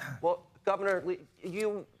all. Well, Governor,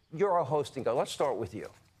 you're a hosting guy. Let's start with you.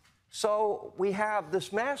 So we have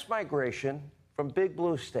this mass migration from big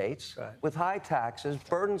blue states with high taxes,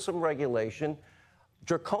 burdensome regulation,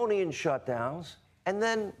 draconian shutdowns, and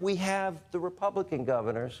then we have the Republican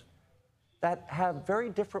governors that have very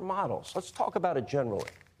different models. Let's talk about it generally.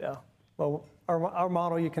 Yeah. Well, our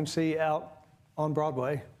model you can see out on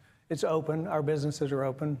Broadway. It's open. Our businesses are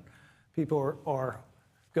open. People are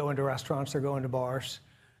going to restaurants. They're going to bars.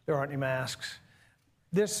 There aren't any masks.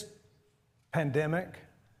 This pandemic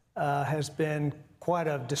has been quite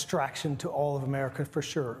a distraction to all of America, for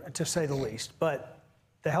sure, to say the least. But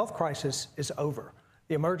the health crisis is over.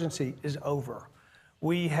 The emergency is over.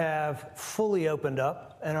 We have fully opened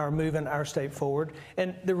up and are moving our state forward.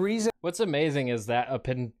 And the reason... What's amazing is that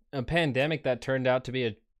a pandemic that turned out to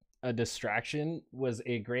be a distraction was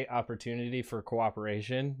a great opportunity for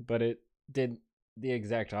cooperation, but it did the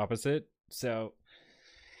exact opposite. So,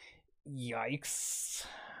 yikes.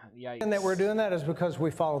 Yikes. And that we're doing that is because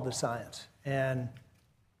we follow the science. And,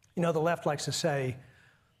 you know, the left likes to say,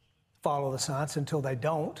 follow the science until they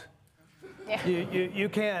don't. Yeah. You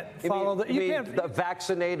can't follow the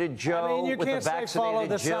vaccinated Joe you with can't the vaccinated follow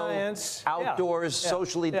the Joe science. outdoors,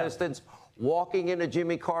 socially distanced, walking into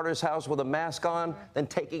Jimmy Carter's house with a mask on, then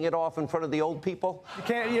taking it off in front of the old people. You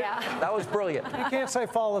can't. That was brilliant. You can't say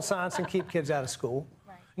follow the science and keep kids out of school.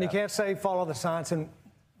 Right. And you can't say follow the science and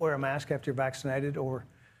wear a mask after you're vaccinated, or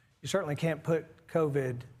you certainly can't put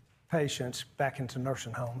COVID patients back into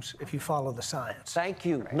nursing homes if you follow the science. Thank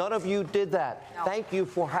you. Right. None of you did that. No. Thank you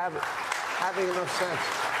for having enough sense.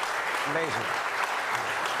 Amazing.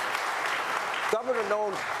 Governor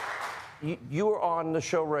Noem, you were on the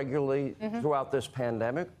show regularly throughout this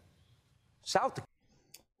pandemic. South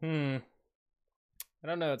Dakota. I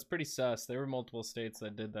don't know. It's pretty sus. There were multiple states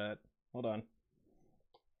that did that. Hold on.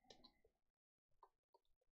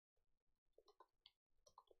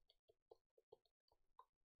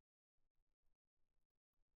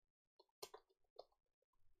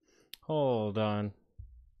 Hold on.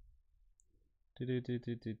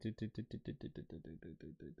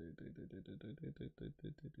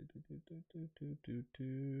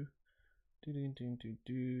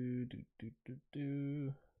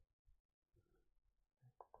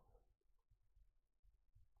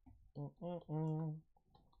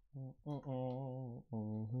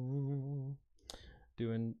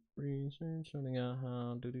 Doing research, showing out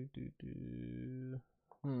how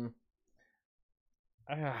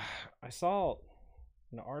I saw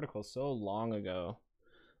an article so long ago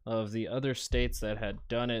of the other states that had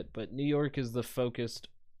done it, but New York is the focused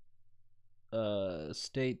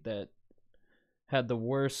state that had the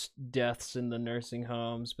worst deaths in the nursing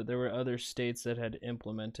homes, but there were other states that had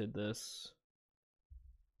implemented this.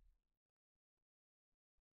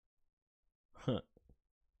 Huh.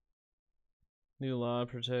 New law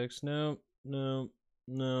protects. No.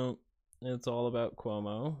 It's all about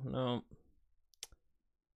Cuomo.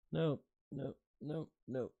 No.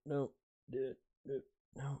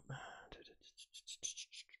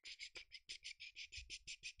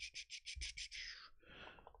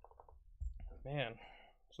 Man,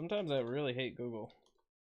 sometimes I really hate Google.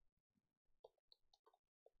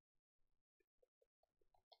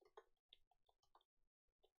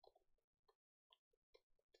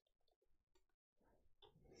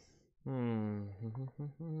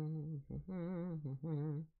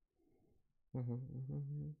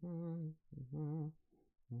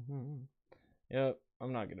 Yep,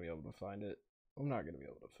 I'm not gonna be able to find it.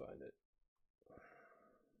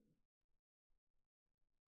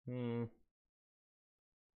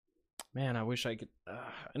 Man, I wish I could.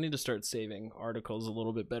 I need to start saving articles a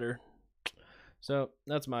little bit better. So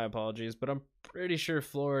that's my apologies, but I'm pretty sure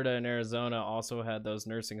Florida and Arizona also had those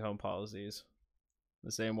nursing home policies.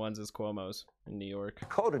 The same ones as Cuomo's in New York.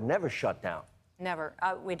 Dakota never shut down. Never.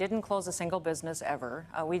 We didn't close a single business ever.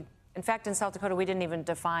 In fact, in South Dakota, we didn't even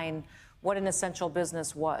define what an essential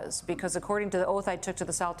business was, because according to the oath I took to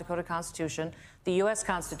the South Dakota Constitution, the U.S.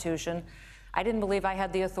 Constitution, I didn't believe I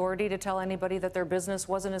had the authority to tell anybody that their business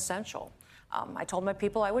wasn't essential. I told my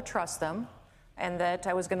people I would trust them and that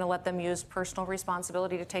I was going to let them use personal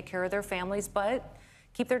responsibility to take care of their families, but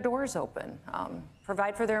keep their doors open,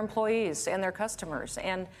 provide for their employees and their customers.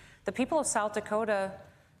 And the people of South Dakota,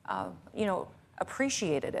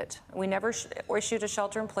 appreciated it. We never issued a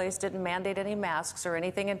shelter in place, didn't mandate any masks or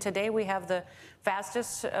anything. And today we have the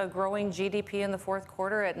fastest growing GDP in the fourth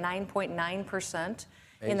quarter at 9.9%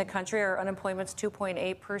 in the country. Our unemployment's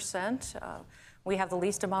 2.8%. We have the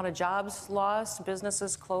least amount of jobs lost,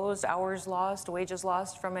 businesses closed, hours lost, wages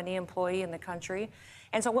lost from any employee in the country.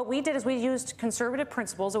 And so what we did is we used conservative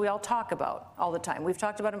principles that we all talk about all the time. We've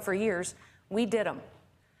talked about them for years. We did them.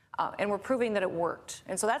 And we're proving that it worked.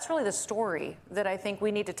 And so that's really the story that I think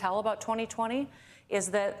we need to tell about 2020,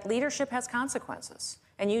 is that leadership has consequences.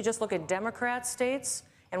 And you just look at Democrat states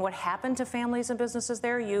and what happened to families and businesses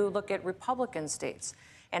there. You look at Republican states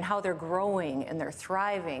and how they're growing and they're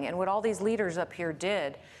thriving, and what all these leaders up here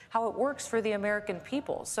did, how it works for the American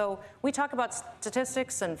people. So we talk about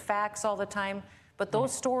statistics and facts all the time, but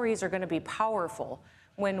those stories are going to be powerful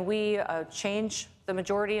when we change the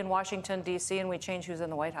majority in Washington, D.C., and we change who's in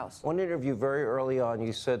the White House. One interview very early on,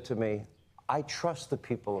 you said to me, I trust the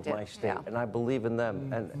people of my state, and I believe in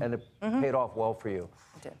them, and it paid off well for you.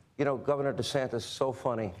 It did. You know, Governor DeSantis is so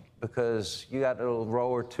funny because you got a little row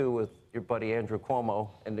or two with your buddy Andrew Cuomo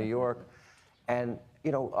in New York, and,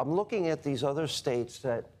 you know, I'm looking at these other states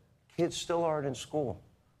that kids still aren't in school.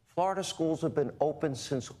 Florida schools have been open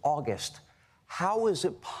since August. How is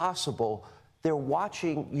it possible they're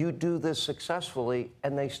watching you do this successfully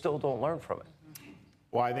and they still don't learn from it?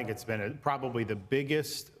 Well, I think it's been probably the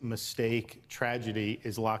biggest mistake, tragedy,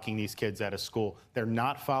 is locking these kids out of school. They're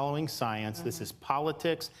not following science. This is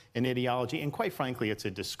politics and ideology, and quite frankly, it's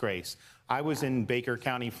a disgrace. I was in Baker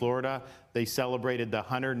County, Florida. They celebrated the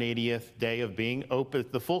 180th day of being open,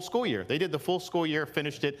 the full school year. They did the full school year,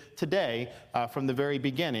 finished it today from the very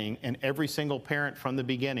beginning, and every single parent from the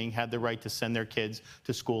beginning had the right to send their kids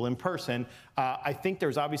to school in person. I think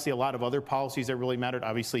there's obviously a lot of other policies that really mattered.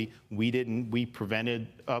 Obviously, we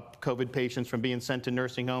prevented COVID patients from being sent to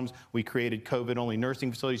nursing homes. We created COVID-only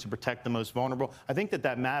nursing facilities to protect the most vulnerable. I think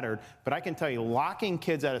that mattered, but I can tell you, locking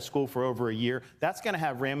kids out of school for over a year, that's going to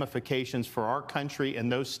have ramifications for our country and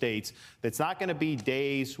those states. That's not going to be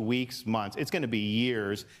days, weeks, months. It's going to be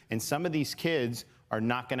years, and some of these kids are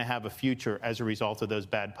not going to have a future as a result of those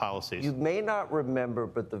bad policies. You may not remember,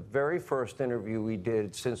 but the very first interview we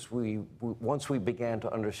did once we began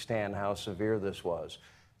to understand how severe this was,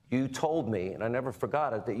 you told me, and I never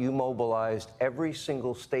forgot it, that you mobilized every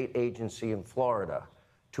single state agency in Florida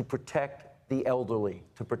to protect the elderly,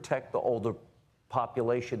 to protect the older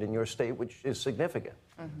population in your state, which is significant.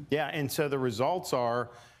 Mm-hmm. Yeah, and so the results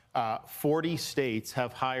are 40 states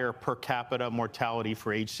have higher per capita mortality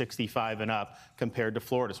for age 65 and up compared to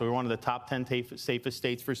Florida. So we're one of the top 10 safest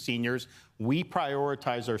states for seniors. We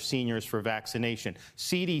prioritize our seniors for vaccination.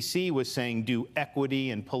 CDC was saying do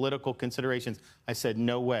equity and political considerations. I said,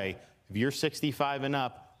 no way. If you're 65 and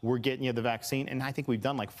up, we're getting you the vaccine. And I think we've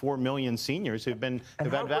done like 4 million seniors who've had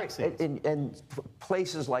vaccines. And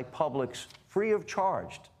places like Publix, free of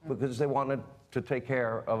charge, because they wanted to take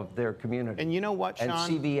care of their community. And you know what, Sean?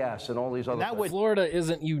 And CVS and all these other things. Florida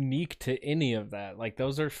isn't unique to any of that. Like,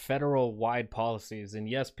 those are federal-wide policies. And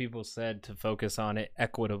yes, people said to focus on it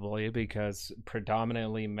equitably because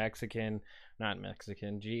predominantly racist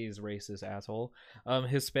asshole.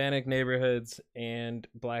 Hispanic neighborhoods and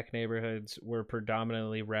black neighborhoods were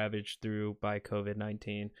predominantly ravaged by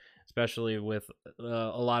COVID-19, especially with a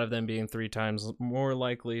lot of them being 3 times more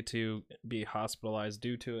likely to be hospitalized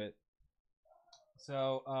due to it.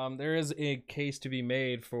 So there is a case to be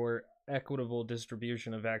made for equitable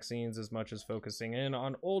distribution of vaccines as much as focusing in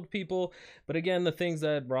on old people. But again, the things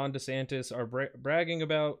that Ron DeSantis are bragging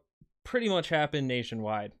about pretty much happen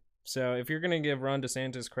nationwide. So if you're going to give Ron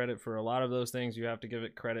DeSantis credit for a lot of those things, you have to give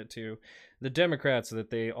it credit to the Democrats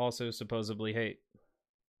that they also supposedly hate.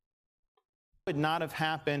 Would not have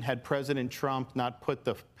happened had President Trump not put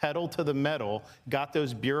the pedal to the metal, got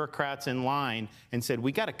those bureaucrats in line, and said,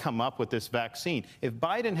 we got to come up with this vaccine. If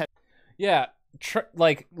Biden had... Yeah,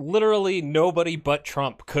 like literally nobody but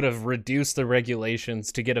Trump could have reduced the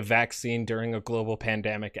regulations to get a vaccine during a global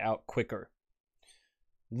pandemic out quicker.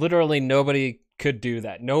 Literally nobody could do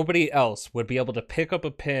that. Nobody else would be able to pick up a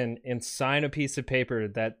pen and sign a piece of paper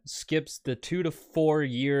that skips the 2 to 4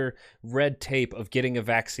 year red tape of getting a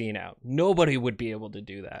vaccine out. Nobody would be able to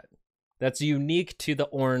do that. That's unique to the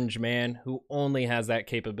orange man who only has that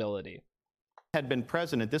capability. Had been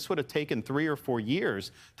president, this would have taken 3 or 4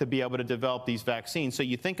 years to be able to develop these vaccines. So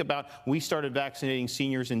you think about, we started vaccinating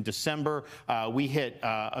seniors in December. We hit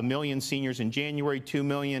 1 million seniors in January, 2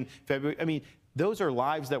 million February. I mean, those are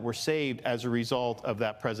lives that were saved as a result of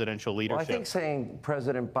that presidential leadership. Well, I think saying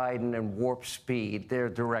President Biden and warp speed, they're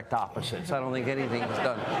direct opposites. I don't think anything was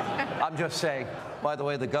done. I'm just saying, by the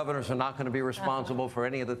way, the governors are not going to be responsible for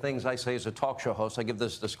any of the things I say as a talk show host. I give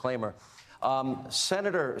this disclaimer.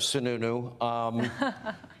 Senator Sununu.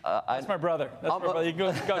 That's my brother. That's my brother. You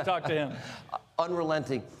can go talk to him.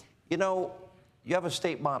 Unrelenting. You know, you have a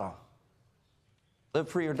state motto. Live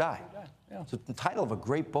free or die. Yeah. It's the title of a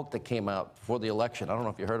great book that came out before the election. I don't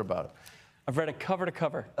know if you heard about it. I've read it cover to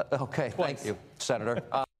cover. Okay, thank you, Senator.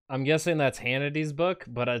 I'm guessing that's Hannity's book,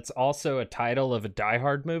 but it's also a title of a Die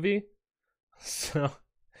Hard movie. So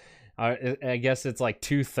I guess it's like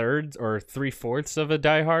 2/3 or 3/4 of a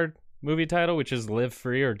Die Hard movie title, which is Live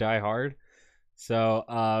Free or Die Hard.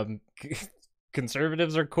 So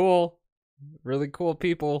conservatives are cool, really cool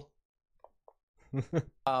people.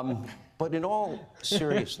 But in all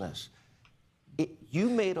seriousness, you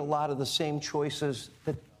made a lot of the same choices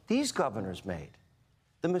that these governors made.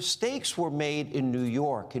 The mistakes were made in New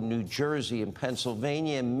York, in New Jersey, in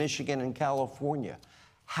Pennsylvania, in Michigan, and California.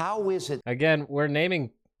 How is it? Again, we're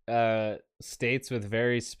naming states with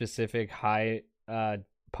very specific high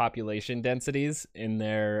population densities in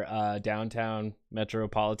their downtown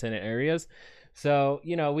metropolitan areas. So,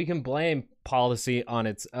 you know, we can blame policy on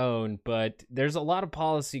its own, but there's a lot of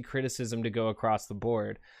policy criticism to go across the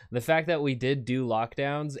board. The fact that we did do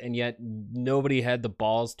lockdowns and yet nobody had the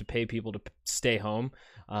balls to pay people to stay home.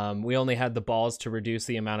 We only had the balls to reduce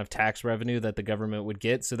the amount of tax revenue that the government would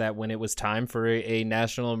get so that when it was time for a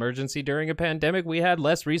national emergency during a pandemic, we had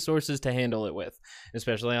less resources to handle it with,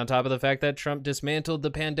 especially on top of the fact that Trump dismantled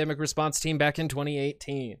the pandemic response team back in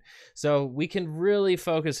 2018. So we can really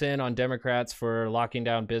focus in on Democrats for locking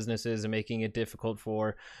down businesses and making it difficult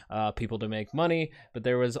for people to make money. But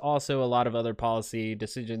there was also a lot of other policy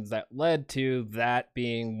decisions that led to that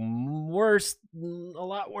being worse, a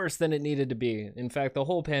lot worse than it needed to be. In fact, the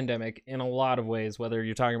whole pandemic, in a lot of ways, whether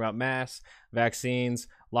you're talking about masks, vaccines,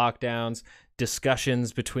 lockdowns,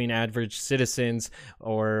 discussions between average citizens,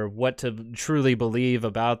 or what to truly believe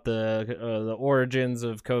about the origins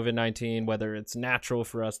of COVID-19, whether it's natural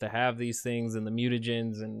for us to have these things and the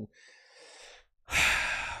mutagens, and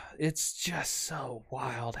it's just so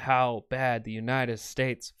wild how bad the United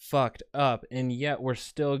States fucked up, and yet we're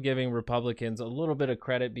still giving Republicans a little bit of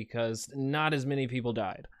credit because not as many people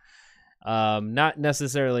died. Not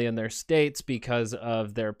necessarily in their states because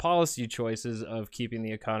of their policy choices of keeping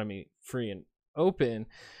the economy free and open,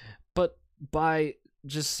 but by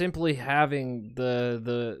just simply having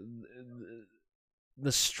the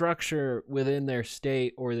structure within their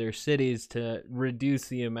state or their cities to reduce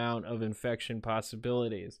the amount of infection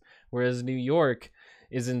possibilities, whereas New York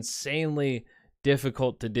is insanely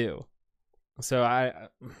difficult to do. So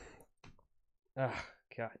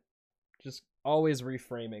God, just always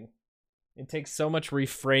reframing. It takes so much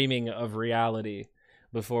reframing of reality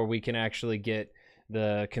before we can actually get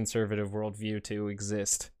the conservative worldview to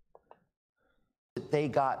exist. They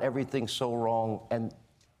got everything so wrong, and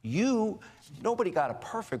nobody got it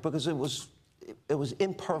perfect because it was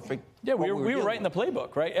imperfect. Yeah, we were writing the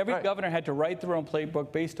playbook, right? Every governor had to write their own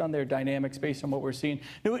playbook based on their dynamics, based on what we're seeing.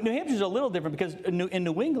 New Hampshire's a little different because in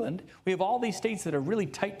New England, we have all these states that are really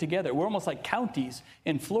tight together. We're almost like counties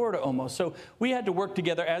in Florida almost. So we had to work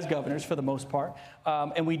together as governors for the most part.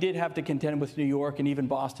 And we did have to contend with New York, and even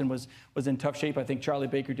Boston was in tough shape. I think Charlie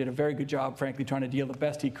Baker did a very good job, frankly, trying to deal the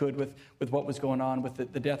best he could with what was going on with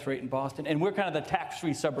the death rate in Boston. And we're kind of the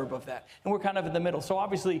tax-free suburb of that. And we're kind of in the middle. So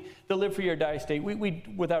obviously, the Live Free or Die state, we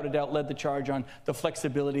without a doubt, led the charge on the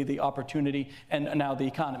flexibility, the opportunity, and now the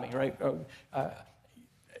economy, right?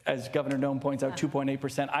 As Governor Noem points out,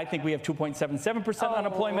 2.8%. I think we have 2.77%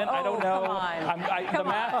 unemployment. I don't know. The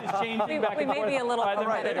math is changing back and forth. We may be a little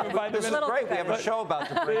This is great. We have a show about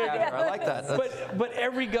to bring out here. I like that. But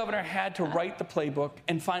every governor had to write the playbook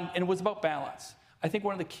and it was about balance. I think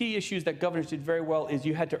one of the key issues that governors did very well is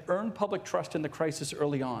you had to earn public trust in the crisis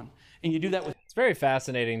early on. And you do that with... It's very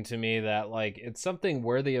fascinating to me that, like, it's something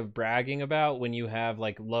worthy of bragging about when you have,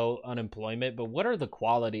 like, low unemployment, but what are the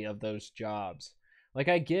quality of those jobs? Like,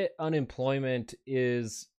 I get unemployment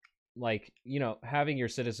is, like, you know, having your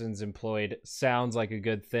citizens employed sounds like a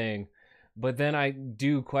good thing, but then I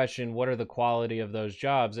do question what are the quality of those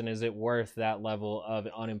jobs, and is it worth that level of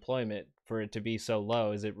unemployment for it to be so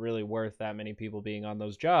low? Is it really worth that many people being on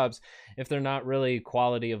those jobs if they're not really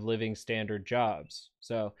quality of living standard jobs?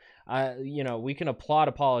 So, you know, we can applaud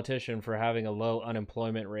a politician for having a low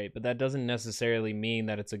unemployment rate, but that doesn't necessarily mean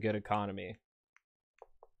that it's a good economy.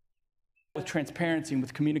 With transparency and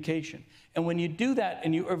with communication. And when you do that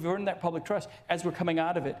and you earn that public trust, as we're coming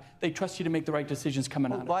out of it, they trust you to make the right decisions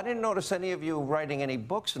coming out of it. Well, I didn't notice any of you writing any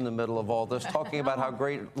books in the middle of all this, talking about how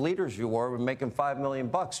great leaders you were and making $5 million,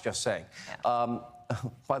 just saying. Yeah.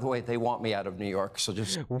 By the way, they want me out of New York, so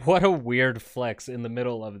just... What a weird flex in the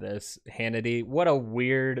middle of this, Hannity. What a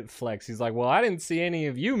weird flex. He's like, well, I didn't see any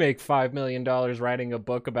of you make $5 million writing a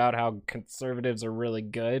book about how conservatives are really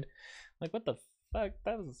good. Like, what the fuck?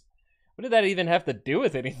 What did that even have to do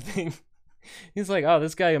with anything? He's like, oh,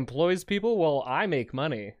 this guy employs people? Well, I make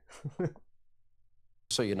money.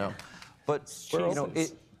 So you know. But, you know,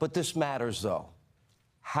 but this matters, though.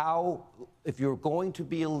 How, if you're going to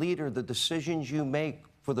be a leader, the decisions you make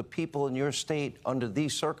for the people in your state under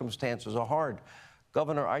these circumstances are hard.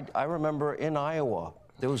 Governor, I remember in Iowa,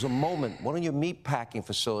 there was a moment, one of your meat packing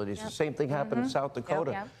facilities, the same thing happened in South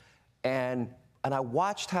Dakota. And I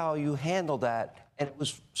watched how you handled that, and it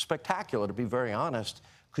was spectacular, to be very honest,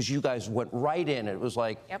 because you guys went right in. It was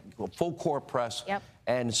like full court press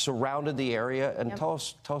and surrounded the area. And tell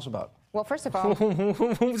us about it. Well, first of all...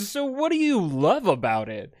 So what do you love about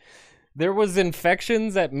it? There was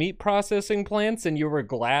infections at meat processing plants, and you were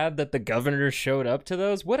glad that the governor showed up to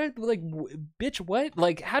those? What, bitch, what?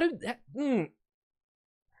 Like, how did that...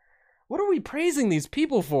 What are we praising these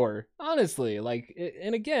people for? Honestly, like,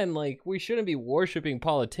 and again, like, we shouldn't be worshiping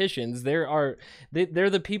politicians. They're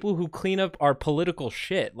the people who clean up our political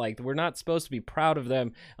shit. Like, we're not supposed to be proud of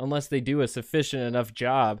them unless they do a sufficient enough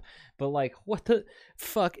job. But, like, what the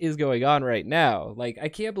fuck is going on right now? Like, I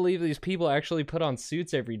can't believe these people actually put on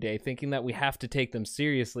suits every day thinking that we have to take them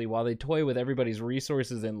seriously while they toy with everybody's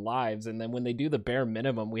resources and lives. And then when they do the bare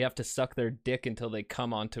minimum, we have to suck their dick until they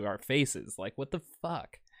come onto our faces. Like, what the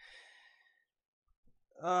fuck?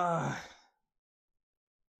 All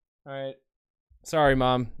right. Sorry,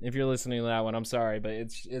 Mom, if you're listening to that one. I'm sorry, but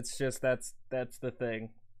it's just that's the thing.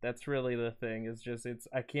 That's really the thing.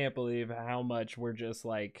 I can't believe how much we're just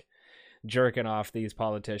like jerking off these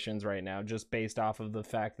politicians right now, just based off of the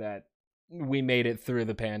fact that we made it through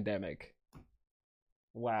the pandemic.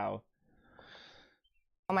 Wow.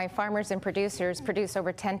 My farmers and producers produce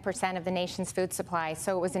over 10% of the nation's food supply,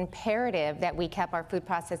 so it was imperative that we kept our food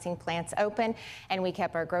processing plants open and we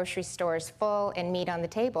kept our grocery stores full and meat on the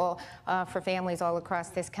table for families all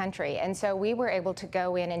across this country. And so we were able to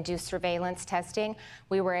go in and do surveillance testing.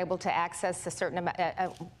 We were able to access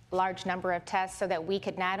a large number of tests so that we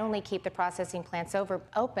could not only keep the processing plants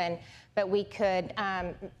open, but we could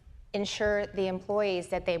ensure the employees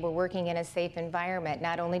that they were working in a safe environment.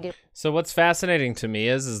 Not only did... So what's fascinating to me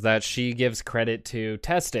is that she gives credit to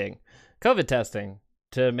testing, COVID testing,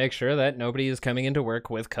 to make sure that nobody is coming into work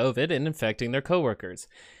with COVID and infecting their coworkers.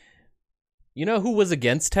 You know who was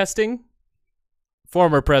against testing?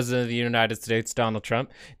 Former President of the United States, Donald Trump.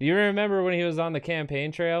 Do you remember when he was on the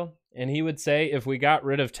campaign trail and he would say if we got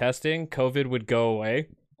rid of testing, COVID would go away?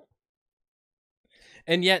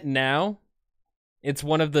 And yet now, It's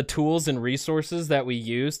one of the tools and resources that we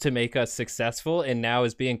use to make us successful, and now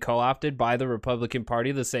is being co-opted by the Republican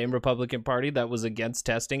Party, the same Republican Party that was against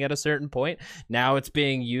testing at a certain point. Now it's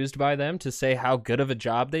being used by them to say how good of a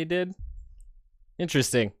job they did.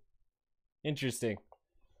 Interesting. Interesting.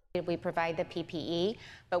 We provide the PPE,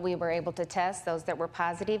 but we were able to test those that were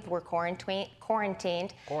positive, were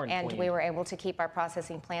quarantined, and we were able to keep our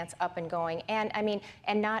processing plants up and going. And I mean,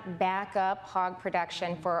 and not back up hog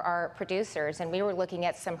production for our producers. And we were looking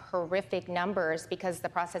at some horrific numbers because the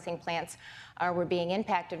processing plants were being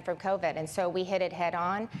impacted from COVID. And so we hit it head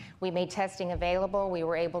on. We made testing available. We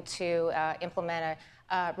were able to implement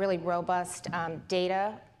a really robust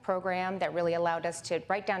data program that really allowed us to,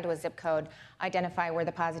 right down to a zip code, identify where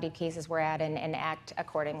the positive cases were at and act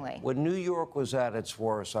accordingly. When New York was at its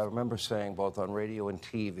worst, I remember saying both on radio and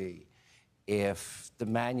TV, if the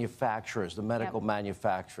manufacturers, the medical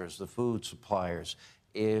manufacturers, the food suppliers,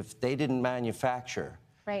 if they didn't manufacture,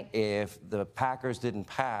 if the packers didn't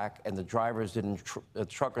pack and the drivers didn't, the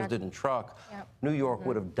truckers didn't truck, New York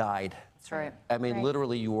would have died. That's right. I mean,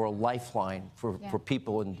 literally, you were a lifeline for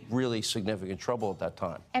people in really significant trouble at that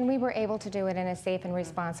time. And we were able to do it in a safe and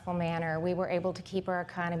responsible manner. We were able to keep our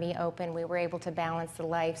economy open. We were able to balance the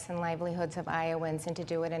lives and livelihoods of Iowans and to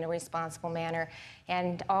do it in a responsible manner.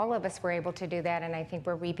 And all of us were able to do that, and I think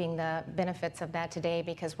we're reaping the benefits of that today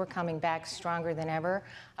because we're coming back stronger than ever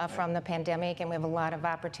from the pandemic, and we have a lot of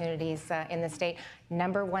opportunities in the state.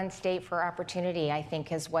 #1 state for opportunity, I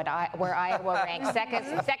think, is where Iowa ranks.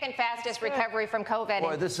 Second fastest recovery from COVID.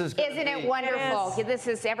 Boy, this is Isn't it wonderful?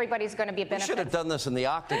 Everybody's going to be a benefit. We should have done this in the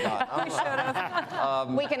octagon. We should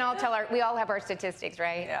have. We can all we all have our statistics,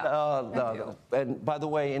 right? Yeah. No. And by the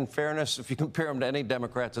way, in fairness, if you compare them to any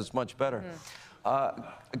Democrats, it's much better.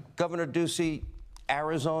 Governor Ducey,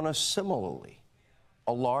 Arizona, similarly,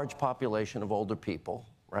 a large population of older people,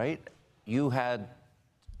 right? You had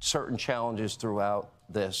certain challenges throughout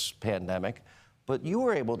this pandemic, but you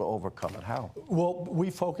were able to overcome it. How? Well, we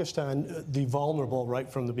focused on the vulnerable right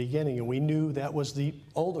from the beginning, and we knew that was the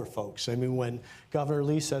older folks. I mean, when Governor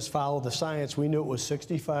Lee says follow the science, we knew it was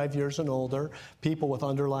 65 years and older, people with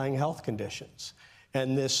underlying health conditions.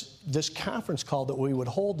 And this conference call that we would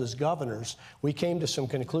hold as governors, we came to some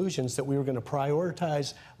conclusions that we were going to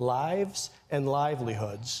prioritize lives and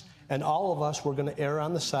livelihoods, and all of us were going to err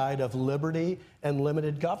on the side of liberty and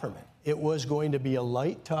limited government. It was going to be a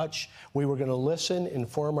light touch. We were going to listen,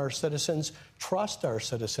 inform our citizens, trust our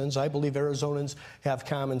citizens. I believe Arizonans have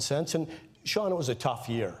common sense. And Sean, it was a tough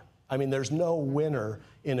year. I mean, there's no winner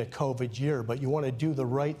in a COVID year, but you want to do the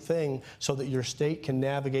right thing so that your state can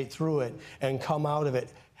navigate through it and come out of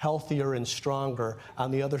it healthier and stronger. On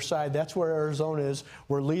the other side, that's where Arizona is.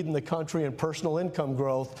 We're leading the country in personal income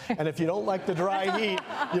growth. And if you don't like the dry heat,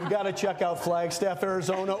 you've got to check out Flagstaff,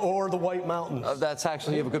 Arizona, or the White Mountains. That's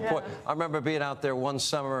actually a good point. I remember being out there one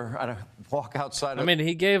summer and I walk outside. I mean,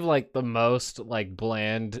 he gave like the most like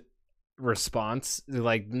bland response.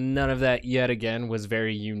 Like none of that yet again was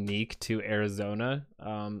very unique to Arizona.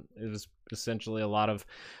 It was essentially a lot of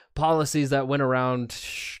policies that went around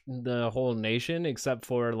the whole nation, except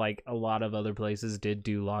for like a lot of other places did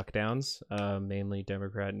do lockdowns, mainly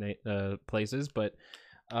Democrat places, but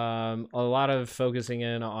a lot of focusing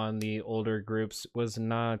in on the older groups was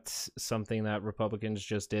not something that Republicans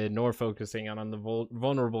just did, nor focusing on the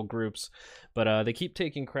vulnerable groups, but they keep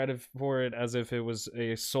taking credit for it as if it was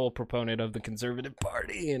a sole proponent of the Conservative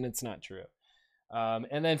Party, and it's not true.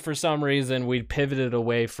 And then for some reason, we pivoted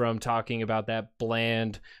away from talking about that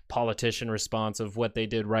bland politician response of what they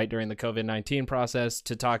did right during the COVID-19 process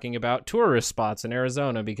to talking about tourist spots in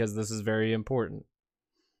Arizona, because this is very important.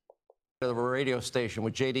 The radio station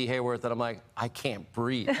with J.D. Hayworth, and I'm like, I can't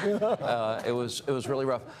breathe. It was really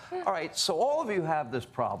rough. All right, so all of you have this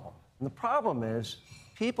problem. And the problem is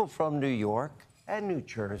people from New York and New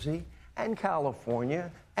Jersey and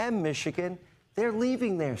California and Michigan, they're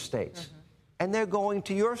leaving their states. And they're going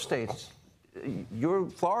to your states.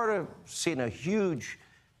 Florida's seen a huge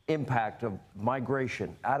impact of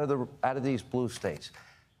migration out of these blue states.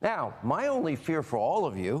 Now, my only fear for all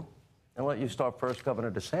of you, and let you start first,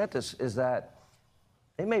 Governor DeSantis, is that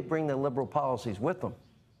they may bring their liberal policies with them.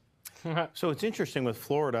 So it's interesting with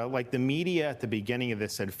Florida, like the media at the beginning of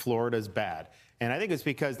this said Florida's bad. And I think it's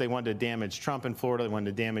because they wanted to damage Trump in Florida, they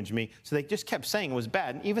wanted to damage me. So they just kept saying it was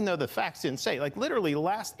bad, and even though the facts didn't say, like literally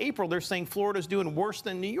last April, they're saying Florida's doing worse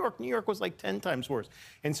than New York. New York was like 10 times worse.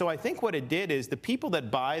 And so I think what it did is the people that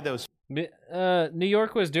buy those... New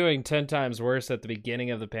York was doing 10 times worse at the beginning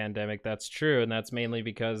of the pandemic. That's true, and that's mainly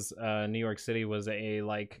because New York City was a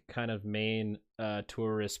like kind of main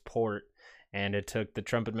tourist port. and it took the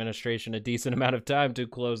Trump administration a decent amount of time to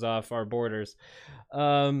close off our borders.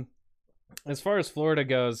 As far as Florida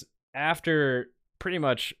goes, after pretty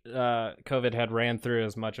much COVID had ran through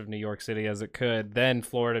as much of New York City as it could, then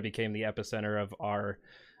Florida became the epicenter of our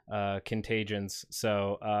contagions.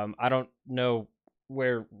 So I don't know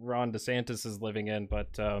where Ron DeSantis is living in,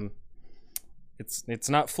 but it's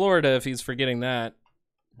not Florida if he's forgetting that.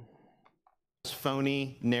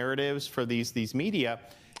 Phony narratives for these media.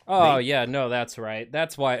 Oh yeah, no, that's right.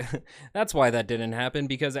 That's why that didn't happen,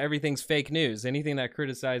 because everything's fake news. Anything that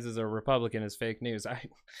criticizes a Republican is fake news.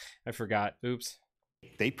 I forgot. Oops.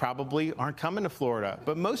 They probably aren't coming to Florida,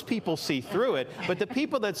 but most people see through it. But the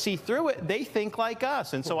people that see through it, they think like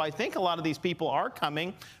us. And so I think a lot of these people are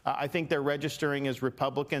coming. I think they're registering as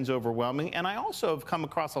Republicans overwhelming. And I also have come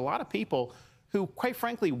across a lot of people who, quite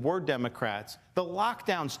frankly, were Democrats. The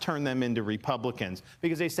lockdowns turned them into Republicans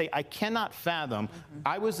because they say, I cannot fathom.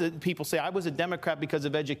 People say I was a Democrat because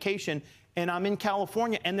of education, and I'm in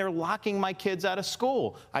California, and they're locking my kids out of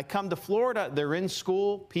school. I come to Florida, they're in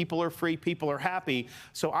school, people are free, people are happy.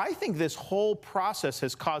 So I think this whole process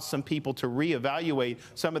has caused some people to reevaluate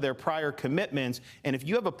some of their prior commitments. And if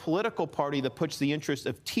you have a political party that puts the interest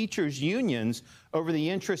of teachers' unions over the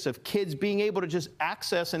interests of kids being able to just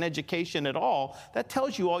access an education at all, that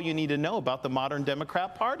tells you all you need to know about the modern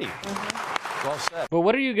Democrat Party. Well said. But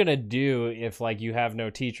what are you gonna do if, like, you have no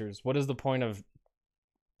teachers? What is the point of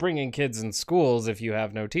bringing kids in schools if you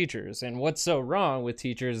have no teachers? And what's so wrong with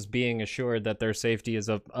teachers being assured that their safety is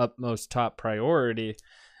of utmost top priority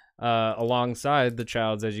alongside the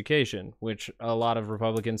child's education, which a lot of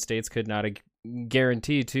Republican states could not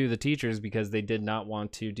guarantee to the teachers because they did not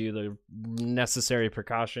want to do the necessary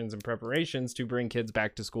precautions and preparations to bring kids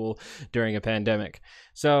back to school during a pandemic.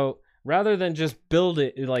 So rather than just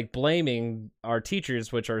blaming our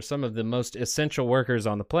teachers, which are some of the most essential workers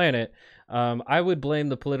on the planet, I would blame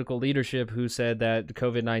the political leadership who said that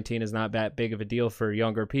COVID-19 is not that big of a deal for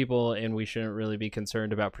younger people and we shouldn't really be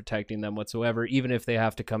concerned about protecting them whatsoever, even if they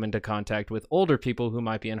have to come into contact with older people who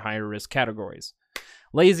might be in higher risk categories.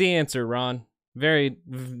 Lazy answer, Ron. Very,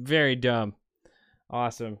 very dumb.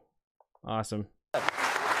 Awesome. Awesome.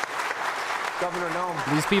 Governor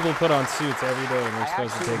Noem. These people put on suits every day and we're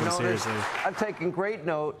supposed to take them seriously. I'm taking great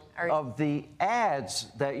note of the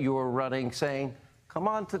ads that you were running saying, come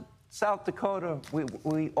on to South Dakota.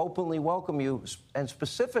 We openly welcome you. And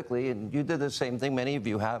specifically, and you did the same thing, many of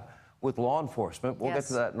you have, with law enforcement. We'll get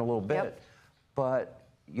to that in a little bit. Yep. But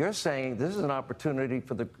you're saying this is an opportunity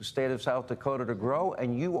for the state of South Dakota to grow,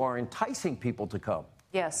 and you are enticing people to come.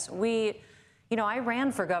 Yes, I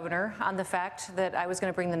ran for governor on the fact that I was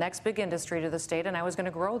going to bring the next big industry to the state and I was going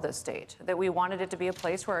to grow the state, that we wanted it to be a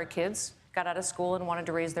place where our kids got out of school and wanted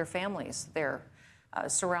to raise their families there,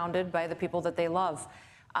 surrounded by the people that they love.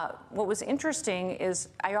 What was interesting is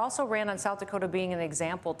I also ran on South Dakota being an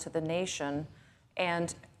example to the nation,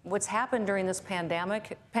 and what's happened during this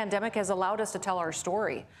pandemic has allowed us to tell our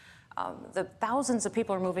story. The thousands of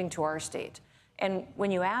people are moving to our state. And when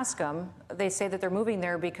you ask them, they say that they're moving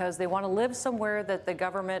there because they want to live somewhere that the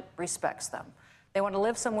government respects them. They want to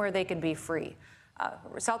live somewhere they can be free.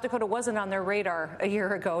 South Dakota wasn't on their radar a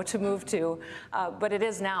year ago to move to, but it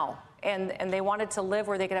is now. And they wanted to live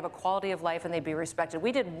where they could have a quality of life and they'd be respected.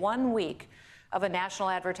 We did 1 week of a national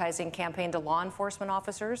advertising campaign to law enforcement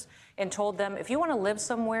officers and told them, if you want to live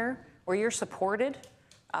somewhere where you're supported,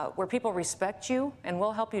 where people respect you and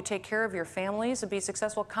will help you take care of your families and be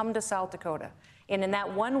successful, come to South Dakota. And in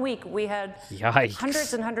that 1 week, we had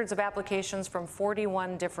hundreds and hundreds of applications from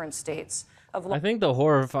 41 different states. I think the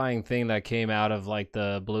horrifying thing that came out of like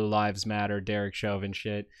the Blue Lives Matter, Derek Chauvin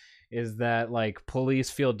shit, is that like police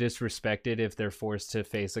feel disrespected if they're forced to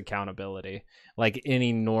face accountability, like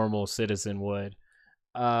any normal citizen would.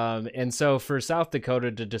 And so for South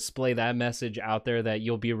Dakota to display that message out there that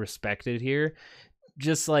you'll be respected here,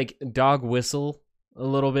 just like dog whistle a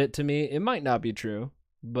little bit to me. It might not be true,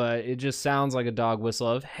 but it just sounds like a dog whistle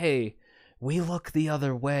of, hey, we look the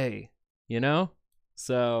other way, you know?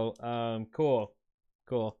 So, cool.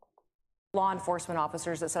 Law enforcement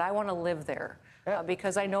officers that said, I want to live there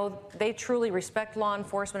because I know they truly respect law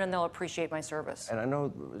enforcement and they'll appreciate my service. And I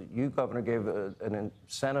know you, Governor, gave an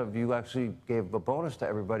incentive. You actually gave a bonus to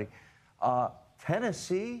everybody.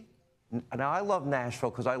 Tennessee, now I love Nashville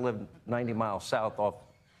because I lived 90 miles south off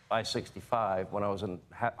I-65 when I was in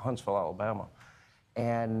Huntsville, Alabama.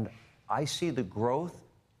 And I see the growth,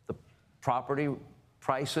 the property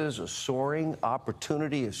prices are soaring,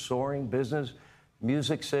 opportunity is soaring, business,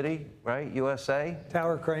 Music City, right, USA.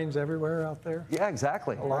 Tower cranes everywhere out there. Yeah,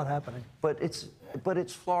 exactly. A lot happening. But it's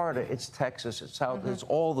Florida, it's Texas, it's South, it's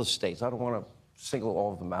all the states. I don't want to single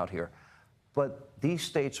all of them out here. but these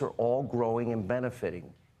states are all growing and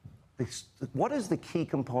benefiting. What is the key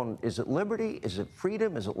component? Is it liberty? Is it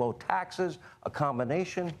freedom? Is it low taxes? A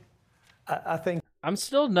combination? I think I'm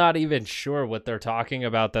still not even sure what they're talking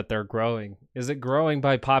about that they're growing. Is it growing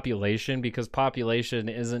by population? Because population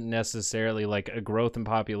isn't necessarily like a growth in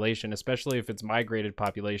population, especially if it's migrated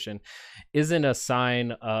population, isn't a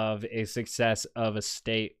sign of a success of a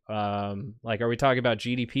state. Like, are we talking about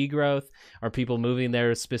GDP growth? Are people moving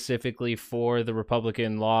there specifically for the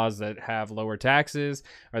Republican laws that have lower taxes?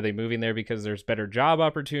 Are they moving there because there's better job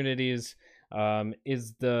opportunities?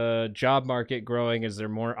 Is the job market growing? Is there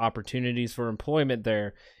more opportunities for employment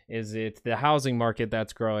there? Is it the housing market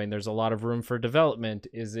that's growing? There's a lot of room for development.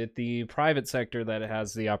 Is it the private sector that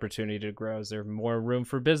has the opportunity to grow? Is there more room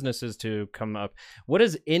for businesses to come up? What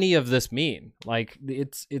does any of this mean? Like,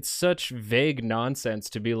 it's such vague nonsense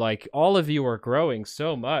to be like, all of you are growing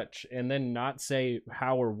so much, and then not say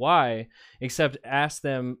how or why, except ask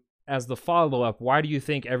them as the follow-up, why do you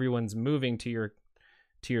think everyone's moving to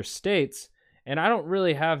your states? And I don't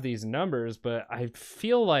really have these numbers, but I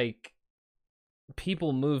feel like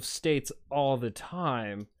people move states all the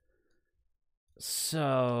time.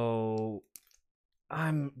 So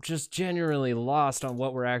I'm just genuinely lost on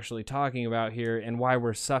what we're actually talking about here and why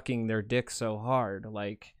we're sucking their dick so hard.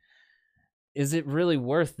 Like, is it really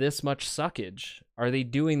worth this much suckage? Are they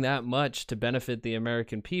doing that much to benefit the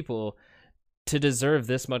American people to deserve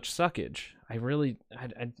this much suckage?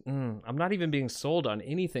 I'm not even being sold on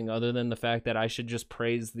anything other than the fact that I should just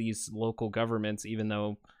praise these local governments, even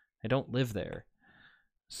though I don't live there.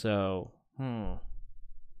 So,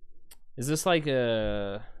 is this like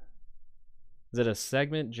is it a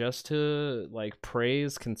segment just to like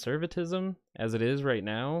praise conservatism as it is right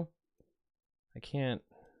now?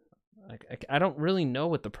 I don't really know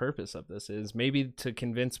what the purpose of this is. Maybe to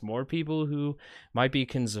convince more people who might be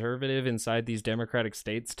conservative inside these Democratic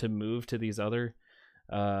states to move to these other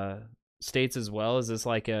states as well. Is this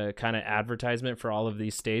like a kind of advertisement for all of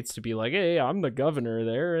these states to be like, hey, I'm the governor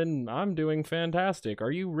there and I'm doing fantastic.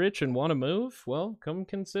 Are you rich and want to move? Well, come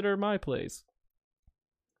consider my place.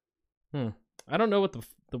 I don't know what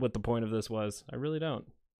the point of this was. I really don't.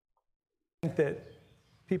 I think that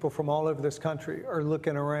people from all over this country are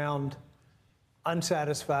looking around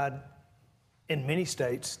unsatisfied in many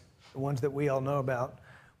states, the ones that we all know about,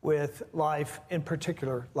 with life, in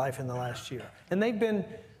particular, life in the last year. And they've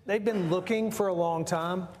been looking for a long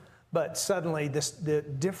time, but suddenly the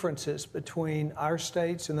differences between our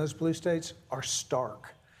states and those blue states are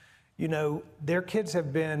stark. You know, their kids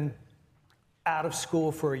have been out of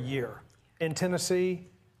school for a year. In Tennessee,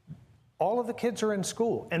 all of the kids are in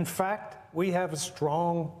school. In fact, we have a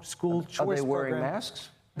strong school choice program. Are they wearing masks?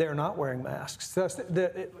 They're not wearing masks.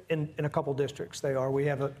 In a couple districts, they are. We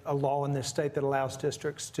have a law in this state that allows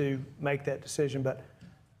districts to make that decision. But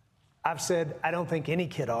I've said I don't think any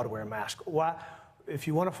kid ought to wear a mask. Why? If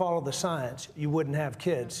you want to follow the science, you wouldn't have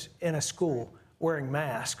kids in a school wearing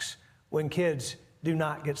masks when kids do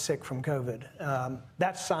not get sick from COVID.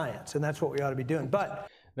 That's science, and that's what we ought to be doing. But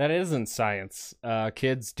that isn't science.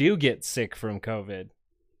 Kids do get sick from COVID.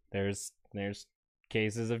 There's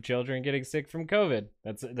cases of children getting sick from COVID.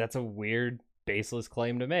 That's a weird, baseless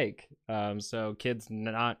claim to make. So kids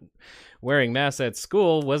not wearing masks at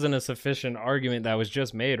school wasn't a sufficient argument that was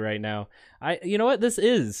just made right now. You know what this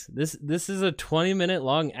is? This is a 20-minute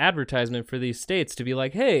long advertisement for these states to be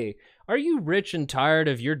like, hey, are you rich and tired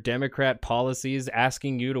of your Democrat policies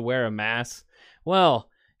asking you to wear a mask? Well,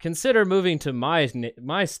 consider moving to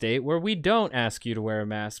my state where we don't ask you to wear a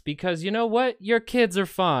mask because you know what? Your kids are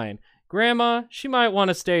fine. Grandma, she might want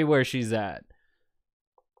to stay where she's at.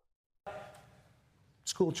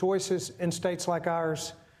 School choices in states like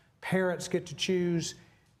ours, parents get to choose.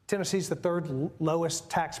 Tennessee's the third lowest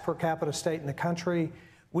tax per capita state in the country.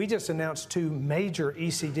 We just announced 2 major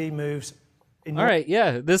ECD moves. All right,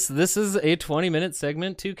 yeah, this is a 20-minute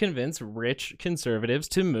segment to convince rich conservatives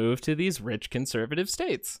to move to these rich conservative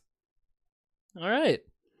states. All right.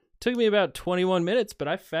 Took me about 21 minutes, but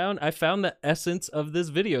I found the essence of this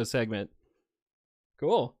video segment.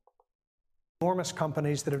 Cool. Enormous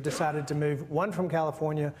companies that have decided to move, one from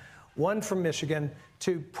California, one from Michigan,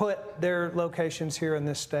 to put their locations here in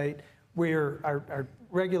this state. Our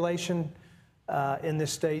regulation in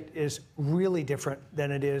this state is really different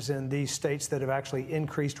than it is in these states that have actually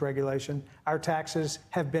increased regulation. Our taxes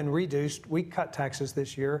have been reduced. We cut taxes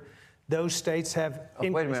this year. Those states have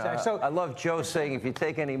increased. Wait a minute. Taxes. I love Joe saying if you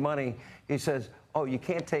take any money, he says, oh, you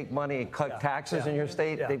can't take money and cut taxes in your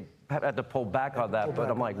state? Yeah. They had to pull back on that, but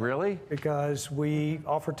I'm like, really? Because we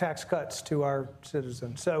offer tax cuts to our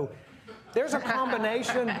citizens. So there's a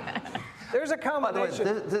combination. There's a By the way,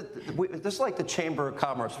 combination. this is like the Chamber of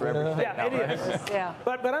Commerce for everything. Yeah, it is. Yeah.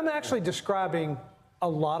 But I'm actually describing a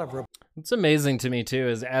lot of. It's amazing to me too,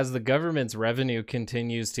 is as the government's revenue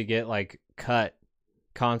continues to get like cut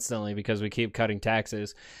constantly because we keep cutting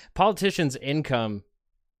taxes, politicians' income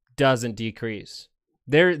doesn't decrease.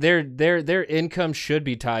 Their income should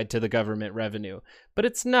be tied to the government revenue, but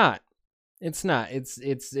it's not. It's not.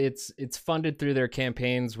 It's funded through their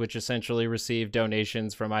campaigns, which essentially receive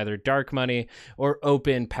donations from either dark money or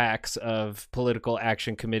open PACs of political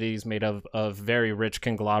action committees made of very rich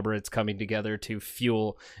conglomerates coming together to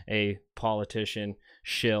fuel a politician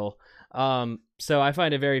shill. So I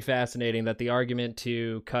find it very fascinating that the argument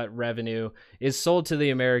to cut revenue is sold to the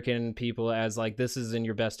American people as like, this is in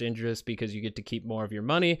your best interest because you get to keep more of your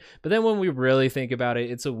money. But then when we really think about it,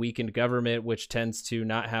 it's a weakened government, which tends to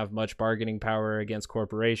not have much bargaining power against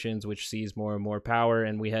corporations, which sees more and more power.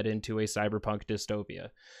 And we head into a cyberpunk dystopia.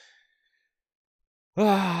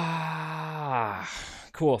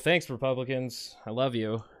 Cool. Thanks, Republicans. I love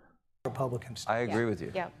you. Republicans. I agree with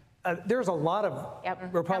you. Yeah. There's a lot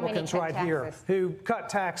of Republicans right here who cut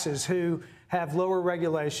taxes, who have lower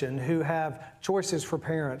regulation, who have choices for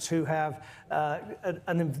parents, who have a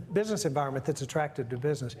business environment that's attractive to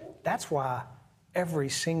business. That's why every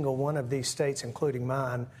single one of these states, including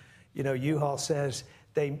mine, you know, U-Haul says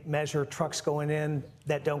they measure trucks going in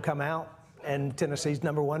that don't come out, and Tennessee's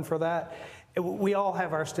 #1 for that. We all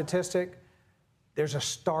have our statistic. There's a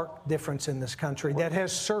stark difference in this country that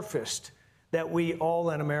has surfaced that we all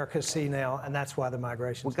in America see now, and that's why the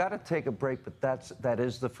migration. We've got to take a break, but that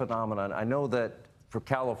is the phenomenon. I know that for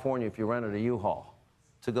California, if you rented a U-Haul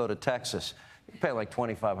to go to Texas, you pay like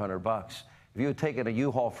 $2,500. If you had taken a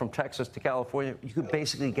U-Haul from Texas to California, you could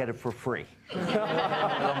basically get it for free.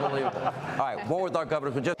 Unbelievable. All right, more with our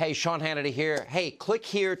governor. Hey, Sean Hannity here. Hey, click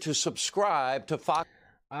here to subscribe to Fox.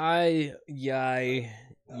 Yay.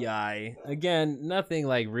 Again, nothing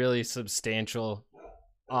like really substantial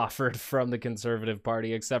offered from the Conservative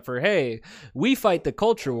Party except for, hey, we fight the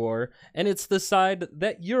culture war and it's the side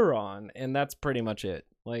that you're on, and that's pretty much it.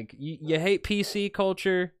 Like, you hate PC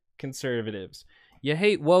culture, conservatives. You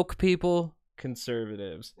hate woke people,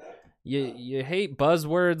 conservatives. You hate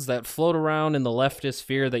buzzwords that float around in the leftist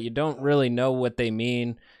sphere that you don't really know what they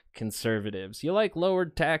mean, conservatives. You like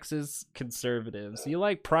lowered taxes, conservatives. You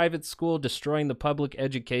like private school destroying the public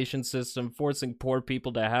education system, forcing poor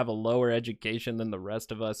people to have a lower education than the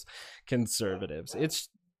rest of us, conservatives. It's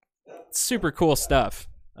super cool stuff.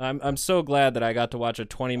 I'm so glad that I got to watch a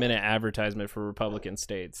 20-minute advertisement for Republican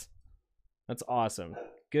states. That's awesome.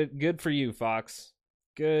 Good for you, Fox.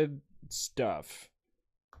 Good stuff.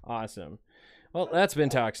 Awesome. Well, that's been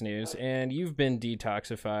Tox News, and you've been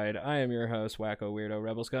detoxified. I am your host, Wacko Weirdo,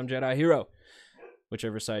 Rebel Scum Jedi Hero,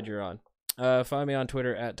 whichever side you're on. Find me on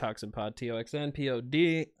Twitter at ToxinPod,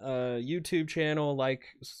 ToxnPod. YouTube channel, like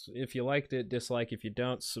if you liked it, dislike if you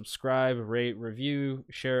don't, subscribe, rate, review,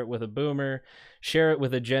 share it with a boomer, share it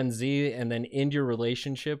with a Gen Z, and then end your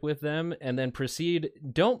relationship with them, and then proceed.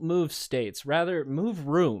 Don't move states, rather move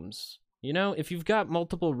rooms. You know, if you've got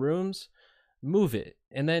multiple rooms, move it.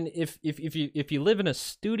 And then if you live in a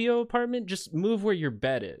studio apartment, just move where your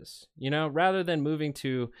bed is, you know, rather than moving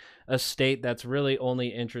to a state that's really only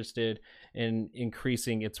interested in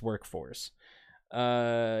increasing its workforce.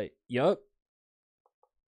 Yup.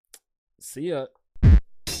 See ya.